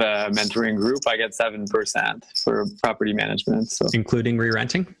part of a mentoring group. I get 7% for property management. So including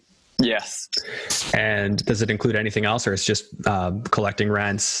re-renting? Yes. And does it include anything else, or it's just collecting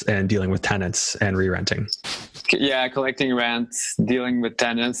rents and dealing with tenants and re-renting? Yeah, collecting rents, dealing with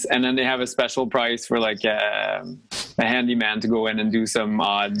tenants, and then they have a special price for a handyman to go in and do some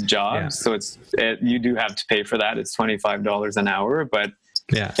odd jobs. Yeah. So you do have to pay for that. It's $25 an hour, but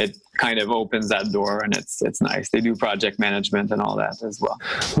it kind of opens that door, and it's nice. They do project management and all that as well.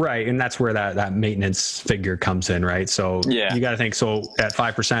 Right, and that's where that maintenance figure comes in, right? So you got to think. So at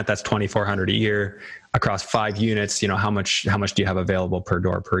 5%, that's $2,400 a year across 5 units. How much do you have available per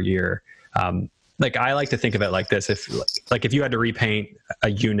door per year? I like to think of it like this: if you had to repaint a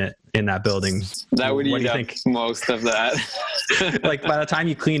unit in that building, that would eat up most of that. By the time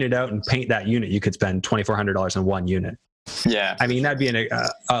you clean it out and paint that unit, you could spend $2,400 on one unit. Yeah. I mean, that'd be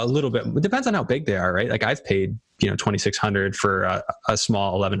a little bit, it depends on how big they are, right? I've paid, $2,600 for a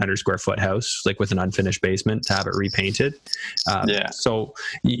small 1,100 square foot house, with an unfinished basement, to have it repainted. So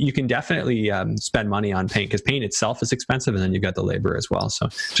you can definitely spend money on paint, because paint itself is expensive, and then you've got the labor as well. So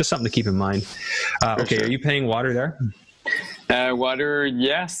just something to keep in mind. Okay. Sure. Are you paying water there? Water,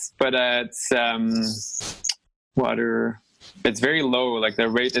 yes, but it's water. It's very low. The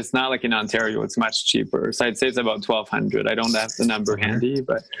rate, it's not like in Ontario. It's much cheaper. So I'd say it's about 1,200. I don't have the number handy,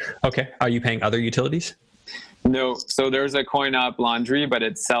 but. Okay. Are you paying other utilities? No. So there's a coin-op laundry, but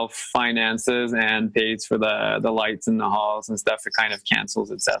it self-finances and pays for the lights in the halls and stuff. It kind of cancels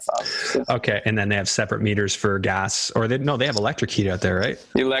itself out. So. Okay. And then they have separate meters for gas, or they have electric heat out there, right?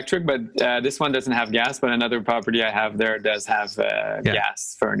 Electric, but this one doesn't have gas, but another property I have there does have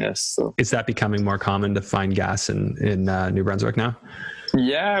gas furnace. So. Is that becoming more common to find gas in New Brunswick now?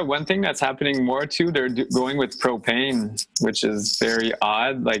 Yeah, one thing that's happening more too, they're going with propane, which is very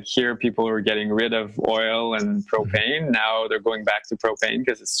odd. Here, people were getting rid of oil and propane. Now they're going back to propane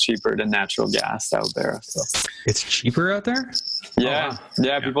because it's cheaper than natural gas out there. So it's cheaper out there? Yeah. Oh,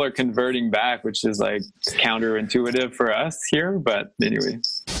 wow. People are converting back, which is counterintuitive for us here. But anyway.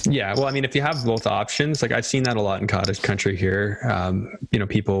 Yeah. Well, I mean, if you have both options, I've seen that a lot in cottage country here.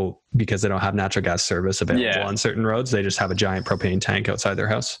 People, because they don't have natural gas service available on certain roads, they just have a giant propane tank outside their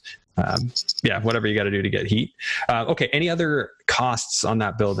house. Whatever you got to do to get heat. Okay. Any other costs on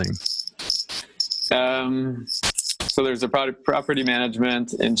that building? So there's the property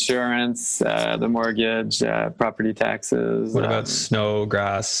management, insurance, the mortgage, property taxes. What about snow,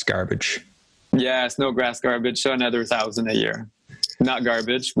 grass, garbage? Yeah, snow, grass, garbage. So another $1,000 a year. Not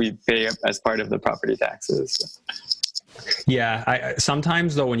garbage. We pay as part of the property taxes. Yeah.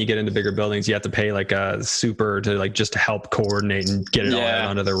 Sometimes though, when you get into bigger buildings, you have to pay a super to just to help coordinate and get it all out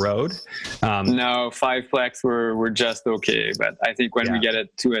onto the road. No, 5-plex, we're just okay. But I think when we get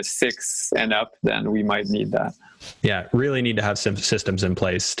it to a 6 and up, then we might need that. Yeah, really need to have some systems in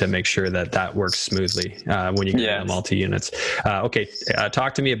place to make sure that works smoothly when you get into multi-units. Okay,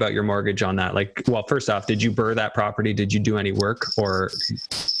 talk to me about your mortgage on that. First off, did you BRRRR that property? Did you do any work, or?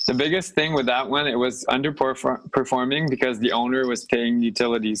 The biggest thing with that one, it was underperforming because the owner was paying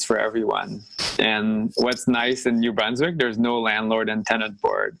utilities for everyone. And what's nice in New Brunswick, there's no landlord and tenant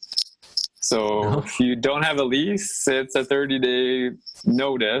board. So if you don't have a lease, it's a 30-day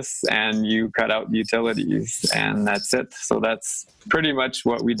notice and you cut out the utilities and that's it. So that's pretty much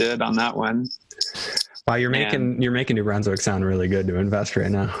what we did on that one. Wow, you're making New Brunswick sound really good to invest right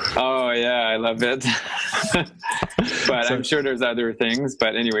now. Oh yeah, I love it. But I'm sure there's other things.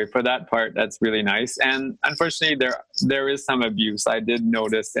 But anyway, for that part, that's really nice. And unfortunately, there is some abuse. I did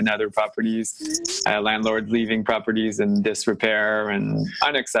notice in other properties, landlords leaving properties in disrepair and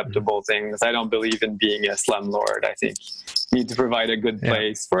unacceptable things. I don't believe in being a slumlord. I think you need to provide a good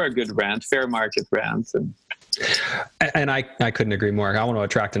place for a good rent, fair market rent. And I couldn't agree more. I want to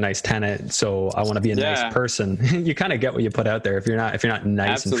attract a nice tenant, so I want to be a nice person. You kind of get what you put out there. If you're not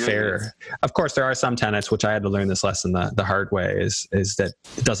nice and fair, of course there are some tenants, which I had to learn this lesson the hard way, is that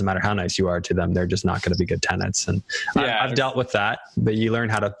it doesn't matter how nice you are to them, they're just not going to be good tenants. And I've dealt with that, but you learn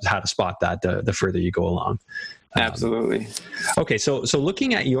how to spot that the further you go along. Absolutely. Okay, so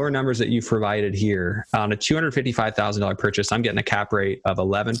looking at your numbers that you've provided here, on a $255,000 purchase, I'm getting a cap rate of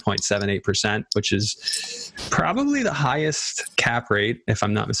 11.78%, which is probably the highest cap rate, if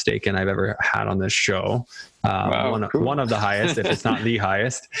I'm not mistaken, I've ever had on this show. Wow, cool. One of the highest, if it's not the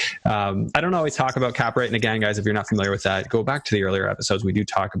highest. I don't always talk about cap rate. And again, guys, if you're not familiar with that, go back to the earlier episodes. We do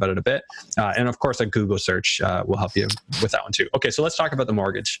talk about it a bit. And of course, a Google search will help you with that one too. Okay, so let's talk about the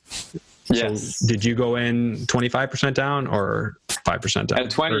mortgage. Yes. So did you go in 25% down or 5% down?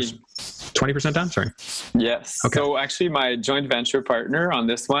 20% down? Sorry. Yes. Okay. So actually my joint venture partner on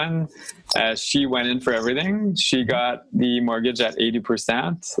this one, she went in for everything. She got the mortgage at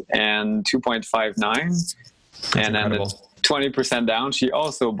 80% and 2.59. And then the 20% down, she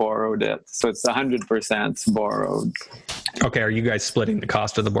also borrowed it. So it's 100% borrowed. Okay. Are you guys splitting the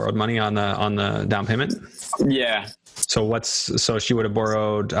cost of the borrowed money on the down payment? Yeah. So she would have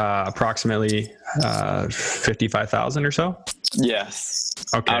borrowed approximately 55,000 or so? Yes.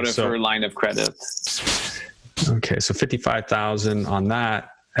 Okay. Out of her line of credit. Okay. So 55,000 on that,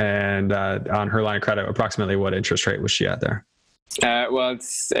 and on her line of credit, approximately what interest rate was she at there? Well,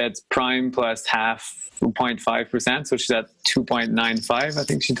 it's prime plus half 0.5%, so she's at 2.95. I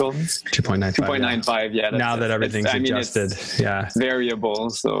think she told me 2.95. 2.95. Yeah. Now that everything's adjusted, it's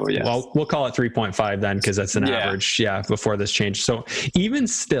variable. So yeah. Well, we'll call it 3.5 then, because that's an average. Yeah, before this change. So even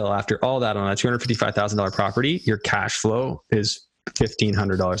still, after all that, on a $255,000 property, your cash flow is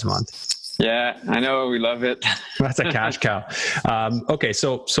 $1,500 a month. Yeah, I know. We love it. That's a cash cow. Okay,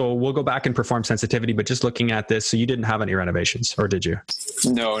 so we'll go back and perform sensitivity, but just looking at this, so you didn't have any renovations, or did you?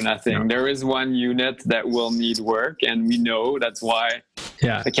 No, nothing. No. There is one unit that will need work, and we know that's why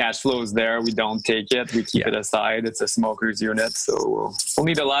the cash flow is there. We don't take it. We keep it aside. It's a smoker's unit, so we'll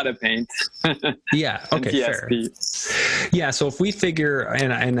need a lot of paint. Yeah, okay, fair. Yeah, so if we figure,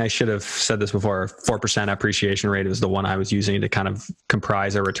 and I should have said this before, 4% appreciation rate is the one I was using to kind of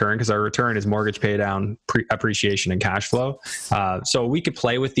comprise our return, because our return is mortgage pay down, appreciation, and cash flow. So we could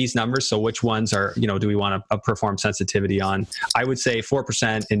play with these numbers. So which ones are, do we want to perform sensitivity on? I would say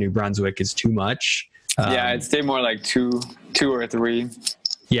 4% in New Brunswick is too much. I'd say more like two or three.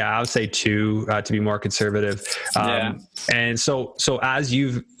 Yeah, I would say 2 to be more conservative. And so as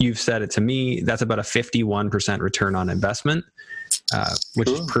you've said it to me, that's about a 51% return on investment. Which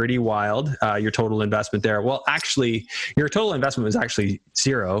is pretty wild. Your total investment there. Well, actually, your total investment was actually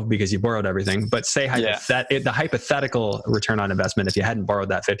 0 because you borrowed everything. But say the hypothetical return on investment, if you hadn't borrowed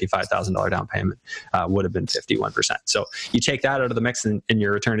that $55,000 down payment, would have been 51%. So you take that out of the mix, and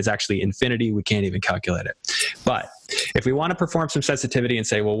your return is actually infinity. We can't even calculate it. But if we want to perform some sensitivity and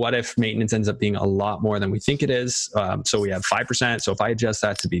say, well, what if maintenance ends up being a lot more than we think it is? So we have 5%. So if I adjust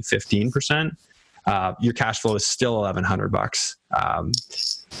that to be 15%. Your cash flow is still $1,100.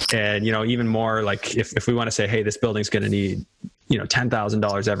 And, even more, like if we want to say, hey, this building's going to need,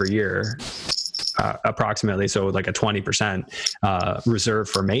 $10,000 every year, approximately. So like a 20% reserve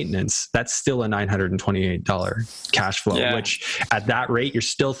for maintenance, that's still a $928 cash flow, which at that rate, you're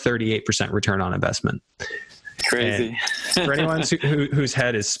still 38% return on investment. Crazy. For anyone whose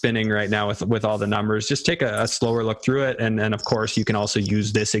head is spinning right now with all the numbers, just take a slower look through it. And of course, you can also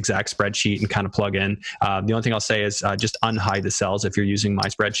use this exact spreadsheet and kind of plug in. The only thing I'll say is just unhide the cells. If you're using my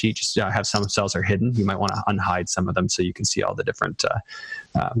spreadsheet, just have some cells are hidden. You might want to unhide some of them so you can see all the different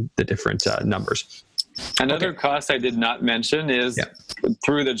numbers. Another cost I did not mention is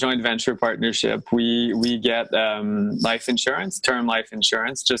through the joint venture partnership, we get life insurance, term life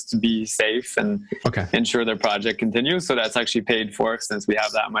insurance, just to be safe and ensure the project continues. So that's actually paid for since we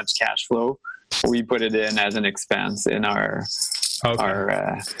have that much cash flow. We put it in as an expense in our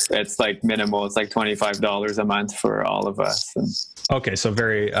Okay. It's like minimal. It's like $25 a month for all of us. And okay, so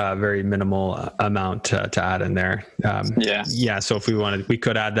very minimal amount to add in there. Yeah. So if we wanted, we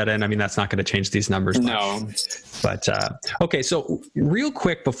could add that in. I mean, that's not going to change these numbers much. No. But okay, so real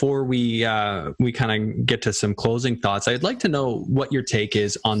quick before we kind of get to some closing thoughts, I'd like to know what your take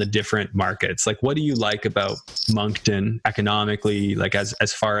is on the different markets. Like, what do you like about Moncton economically? Like,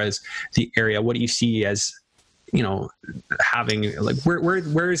 as far as the area, what do you see as, you know, having, like,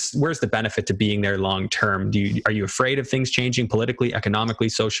 where's the benefit to being there long term? Are you afraid of things changing politically, economically,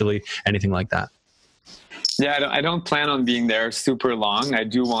 socially, anything like that? Yeah, I don't plan on being there super long. I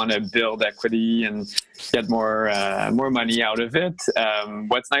do want to build equity and get more money out of it.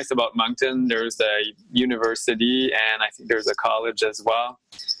 What's nice about Moncton, there's a university and I think there's a college as well.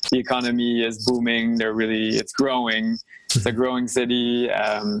 The economy is booming. It's growing. It's a growing city,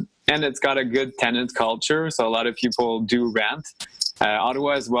 and it's got a good tenant culture. So a lot of people do rent.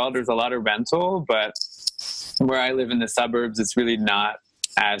 Ottawa as well, there's a lot of rental, but where I live in the suburbs, it's really not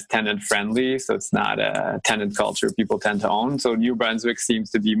as tenant friendly, so it's not a tenant culture people tend to own. So New Brunswick seems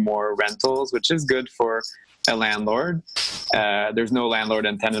to be more rentals, which is good for a landlord. There's no landlord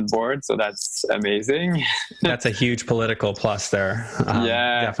and tenant board, so that's amazing. That's a huge political plus there.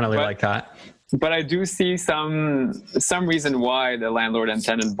 Yeah, definitely like that. But I do see some reason why the landlord and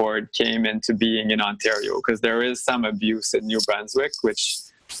tenant board came into being in Ontario, because there is some abuse in New Brunswick, which,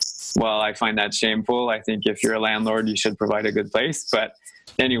 well, I find that shameful. I think if you're a landlord, you should provide a good place. But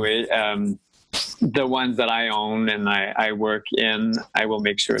anyway, the ones that I own and I work in, I will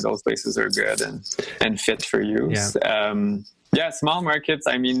make sure those places are good and fit for use. Yeah, small markets,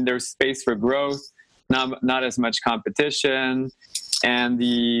 I mean, there's space for growth, not as much competition, and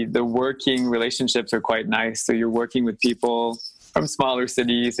the working relationships are quite nice. So you're working with people from smaller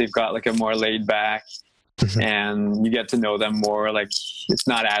cities. They've got like a more laid back, and you get to know them more. Like, it's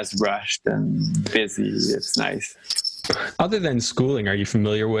not as rushed and busy. It's nice. Other than schooling, are you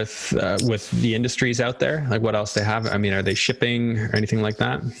familiar with the industries out there? Like, what else they have? I mean, are they shipping or anything like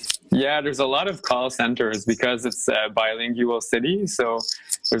that? Yeah, there's a lot of call centers because it's a bilingual city. So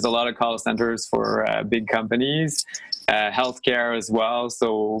there's a lot of call centers for big companies, healthcare as well.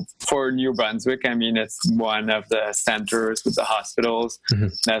 So for New Brunswick, I mean, it's one of the centers with the hospitals.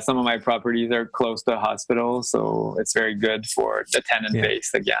 Some of my properties are close to hospitals, so it's very good for the tenant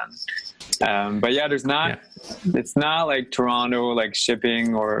base again. But yeah, it's not like Toronto, like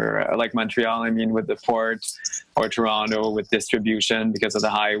shipping, or like Montreal, I mean, with the port, or Toronto with distribution because of the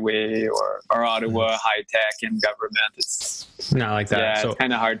highway, or Ottawa, high tech and government. It's not like that. Yeah, so it's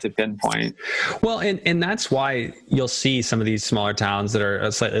kind of hard to pinpoint. Well, and that's why you'll see some of these smaller towns that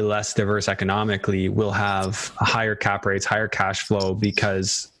are slightly less diverse economically will have higher cap rates, higher cash flow,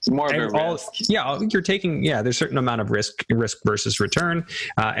 because more of a risk. You're taking, there's a certain amount of risk versus return.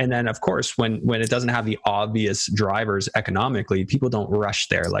 And then of course, when it doesn't have the obvious drivers economically, people don't rush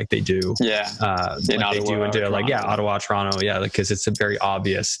there like they do. In Ottawa, Ottawa, Toronto. Because it's a very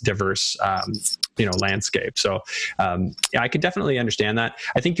obvious, diverse, landscape. So I could definitely understand that.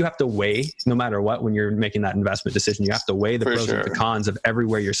 I think you have to weigh, no matter what, when you're making that investment decision, you have to weigh the pros and the cons of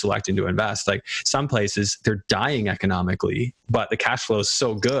everywhere you're selecting to invest. Like, some places, they're dying economically, but the cash flow is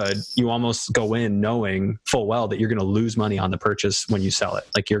so good, you almost go in knowing full well that you're going to lose money on the purchase when you sell it.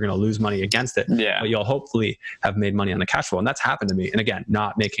 Like, you're going to lose money against it, but you'll hopefully have made money on the cash flow. And that's happened to me. And again,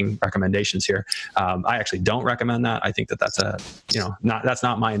 not making recommendations here. I actually don't recommend that. I think that's that's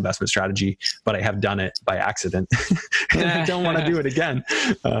not my investment strategy, but I have done it by accident. And I don't want to do it again.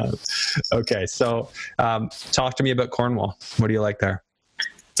 Okay. So talk to me about Cornwall. What do you like there?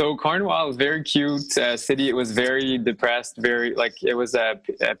 So Cornwall is very cute city. It was very depressed, it was a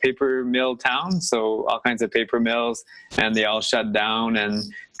paper mill town. So all kinds of paper mills, and they all shut down. And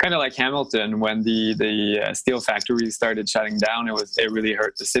kind of like Hamilton, when the steel factories started shutting down, it really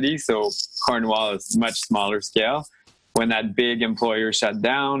hurt the city. So Cornwall is much smaller scale. When that big employer shut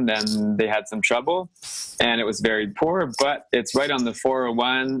down, then they had some trouble, and it was very poor. But it's right on the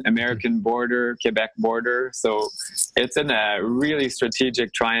 401 American border, Quebec border. So it's in a really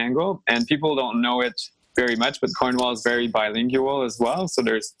strategic triangle, and people don't know it very much, but Cornwall is very bilingual as well. So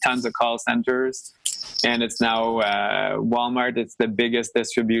there's tons of call centers, and it's now Walmart. It's the biggest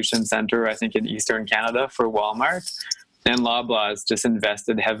distribution center, I think, in Eastern Canada for Walmart. And Loblaw has just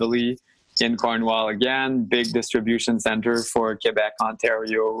invested heavily in Cornwall again, big distribution center for Quebec,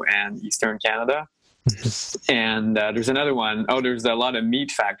 Ontario, and Eastern Canada. And there's another one. There's a lot of meat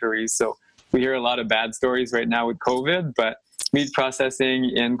factories. So we hear a lot of bad stories right now with COVID, but meat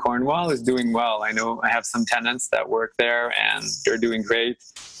processing in Cornwall is doing well. I know I have some tenants that work there and they're doing great.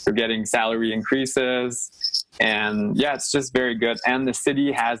 They're getting salary increases. And yeah, it's just very good. And the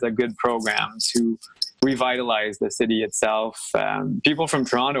city has a good program to revitalize the city itself. People from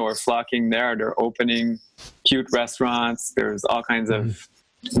Toronto are flocking there. They're opening cute restaurants. There's all kinds of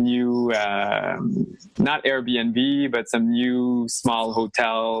new, not Airbnb, but some new small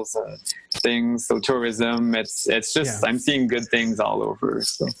hotels, things. So tourism, it's just, I'm seeing good things all over.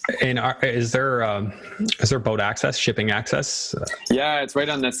 So. And is there boat access, shipping access? Yeah, it's right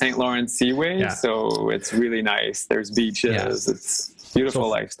on the St. Lawrence Seaway. Yeah. So it's really nice. There's beaches. Yeah. It's beautiful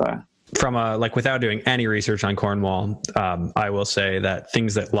lifestyle. From without doing any research on Cornwall, I will say that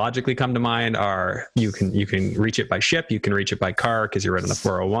things that logically come to mind are you can reach it by ship, you can reach it by car because you're right on the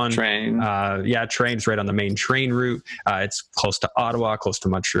 401. Train. Train's right on the main train route. It's close to Ottawa, close to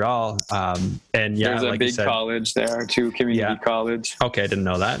Montreal. And yeah, there's a big college there too, community college. Okay, I didn't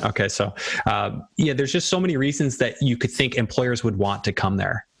know that. Okay, so there's just so many reasons that you could think employers would want to come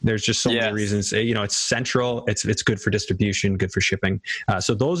there. There's just so many reasons. It's central. It's good for distribution, good for shipping.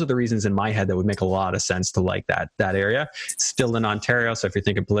 So those are the reasons in my head that would make a lot of sense to like that area. Still in Ontario, so if you're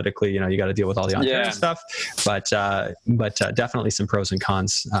thinking politically, you got to deal with all the Ontario stuff. But definitely some pros and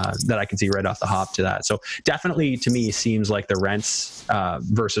cons that I can see right off the hop to that. So definitely, to me, seems like the rents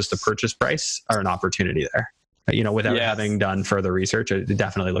versus the purchase price are an opportunity there. Without having done further research, it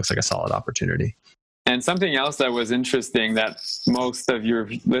definitely looks like a solid opportunity. And something else that was interesting that most of your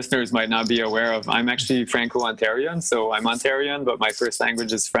listeners might not be aware of, I'm actually Franco-Ontarian, so I'm Ontarian, but my first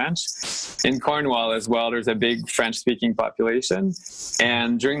language is French. In Cornwall as well, there's a big French-speaking population.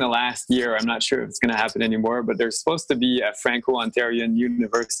 And during the last year, I'm not sure if it's going to happen anymore, but there's supposed to be a Franco-Ontarian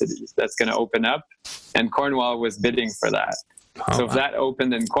university that's going to open up, and Cornwall was bidding for that. So if that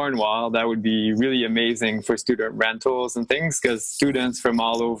opened in Cornwall, that would be really amazing for student rentals and things, because students from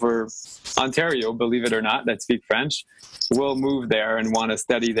all over Ontario, believe it or not, that speak French, will move there and want to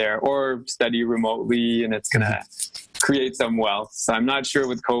study there or study remotely, and it's going to create some wealth. So I'm not sure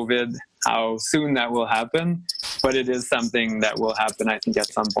with COVID how soon that will happen, but it is something that will happen, I think, at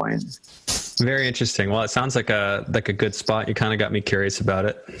some point. Very interesting. Well, it sounds like a good spot. You kind of got me curious about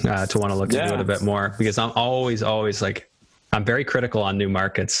it to want to look into it a bit more, because I'm always I'm very critical on new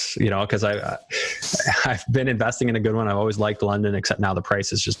markets, because I've been investing in a good one. I've always liked London, except now the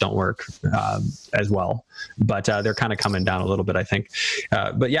prices just don't work as well. But they're kind of coming down a little bit, I think.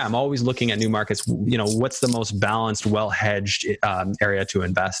 But yeah, I'm always looking at new markets. What's the most balanced, well-hedged area to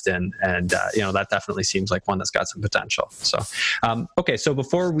invest in? And that definitely seems like one that's got some potential. So, okay. So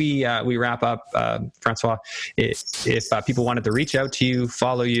before we wrap up, Francois, if people wanted to reach out to you,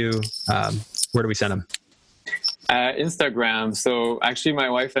 follow you, where do we send them? Instagram. So actually my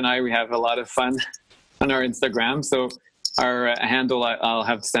wife and I, we have a lot of fun on our Instagram. So our handle, I'll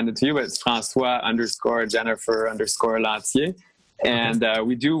have to send it to you, but it's Francois_Jennifer_Lanthier. And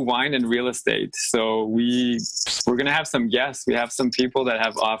we do wine and real estate. So we're going to have some guests. We have some people that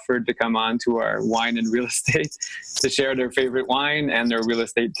have offered to come on to our wine and real estate to share their favorite wine and their real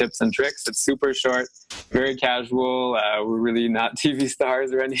estate tips and tricks. It's super short, very casual. We're really not TV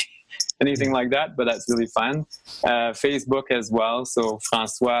stars or anything like that, but that's really fun. Facebook as well. So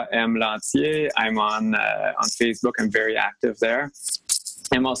Francois M. Lanthier. I'm on Facebook. I'm very active there.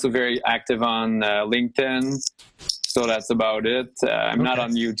 I'm also very active on LinkedIn. So that's about it. I'm not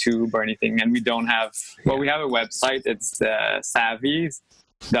on YouTube or anything. And we don't have, we have a website. It's savvies.ca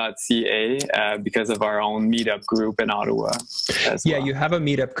because of our own meetup group in Ottawa as well. You have a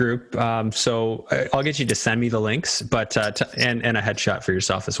meetup group. So I'll get you to send me the links, but and a headshot for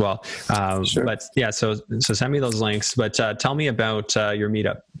yourself as well. Sure. But yeah, so send me those links. But tell me about your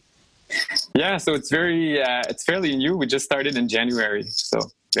meetup. Yeah, so it's it's fairly new. We just started in January, so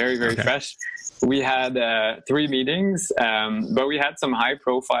very fresh. We had 3 meetings, but we had some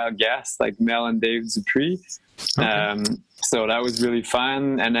high-profile guests like Mel and Dave Dupree. So that was really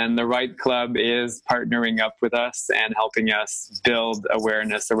fun. And then the Right Club is partnering up with us and helping us build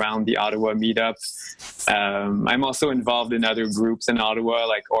awareness around the Ottawa meetup. I'm also involved in other groups in Ottawa,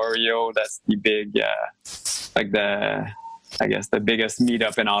 like Oreo. That's the big, the biggest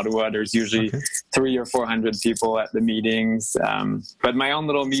meetup in Ottawa. There's usually 300 or 400 people at the meetings. But my own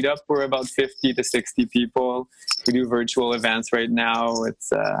little meetup, we're about 50 to 60 people. We do virtual events right now.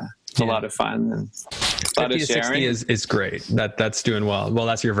 It's It's a lot of fun and a lot of 50 to 60 sharing. is great. That's doing well. Well,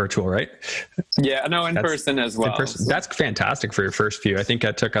 that's your virtual, right? Yeah, no, in person as well. That's fantastic for your first few. I think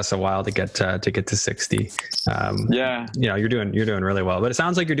it took us a while to get to 60. Yeah, you're doing really well. But it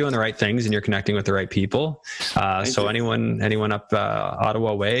sounds like you're doing the right things and you're connecting with the right people. So anyone up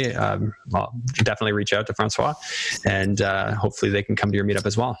Ottawa way, well, definitely reach out to Francois, and hopefully they can come to your meetup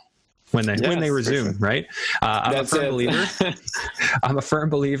as well when they resume. Right? I'm a firm believer. I'm a firm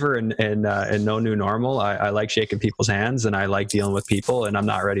believer in no new normal. I like shaking people's hands and I like dealing with people, and I'm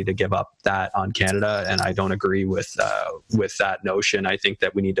not ready to give up that on Canada. And I don't agree with that notion. I think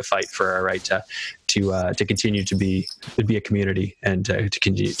that we need to fight for our right to continue to be a community and to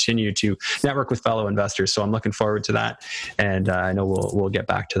continue to network with fellow investors. So I'm looking forward to that, and I know we'll get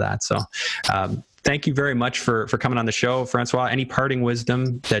back to that. So. Thank you very much for coming on the show, Francois. Any parting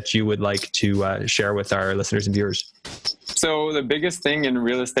wisdom that you would like to share with our listeners and viewers? So the biggest thing in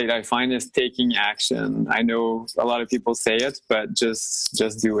real estate I find is taking action. I know a lot of people say it, but just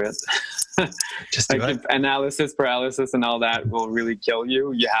do it. Just do it. Analysis paralysis and all that will really kill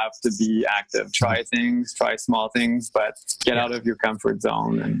you. You have to be active. Try things, try small things, but get out of your comfort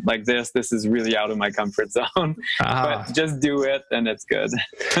zone. And like this is really out of my comfort zone. But just do it and it's good.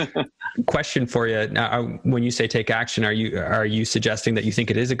 Question for you. Now, when you say take action, are you suggesting that you think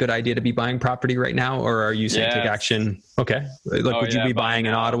it is a good idea to be buying property right now, or are you saying take action? Okay. Would you be buying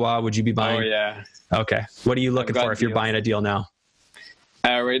in Ottawa? Would you be buying? Oh, yeah. Okay. What are you looking for if you're buying a deal now?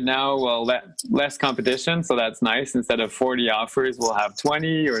 Right now, well, less competition, so that's nice. Instead of 40 offers, we'll have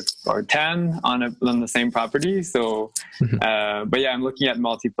 20 or 10 on the same property. So, but yeah, I'm looking at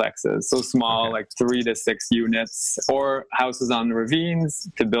multiplexes, so small, like 3 to 6 units, or houses on the ravines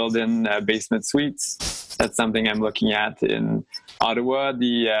to build in basement suites. That's something I'm looking at in Ottawa.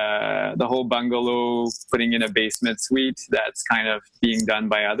 The whole bungalow, putting in a basement suite, that's kind of being done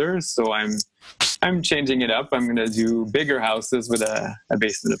by others. So I'm changing it up. I'm going to do bigger houses with a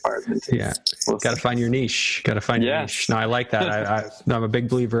basement apartment. Yeah. Got to find your niche. Got to find your niche. No, I like that. I'm a big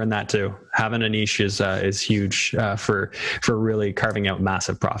believer in that too. Having a niche is huge for really carving out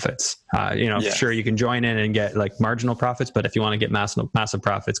massive profits. Sure, you can join in and get like marginal profits, but if you want to get massive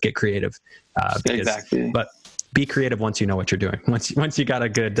profits, get creative. Exactly. But be creative once you know what you're doing. Once you got a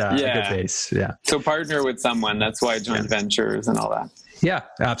good base. Yeah. So partner with someone. That's why joint ventures and all that. Yeah,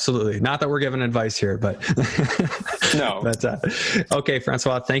 absolutely. Not that we're giving advice here, but no. But okay,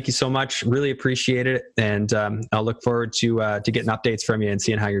 Francois, thank you so much. Really appreciate it, and I'll look forward to getting updates from you and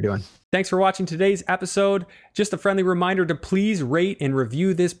seeing how you're doing. Thanks for watching today's episode. Just a friendly reminder to please rate and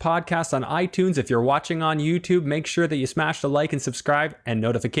review this podcast on iTunes. If you're watching on YouTube, make sure that you smash the like and subscribe and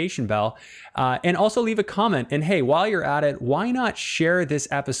notification bell. And also leave a comment. And hey, while you're at it, why not share this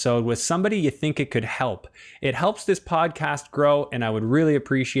episode with somebody you think it could help? It helps this podcast grow, and I would really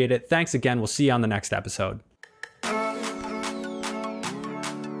appreciate it. Thanks again. We'll see you on the next episode.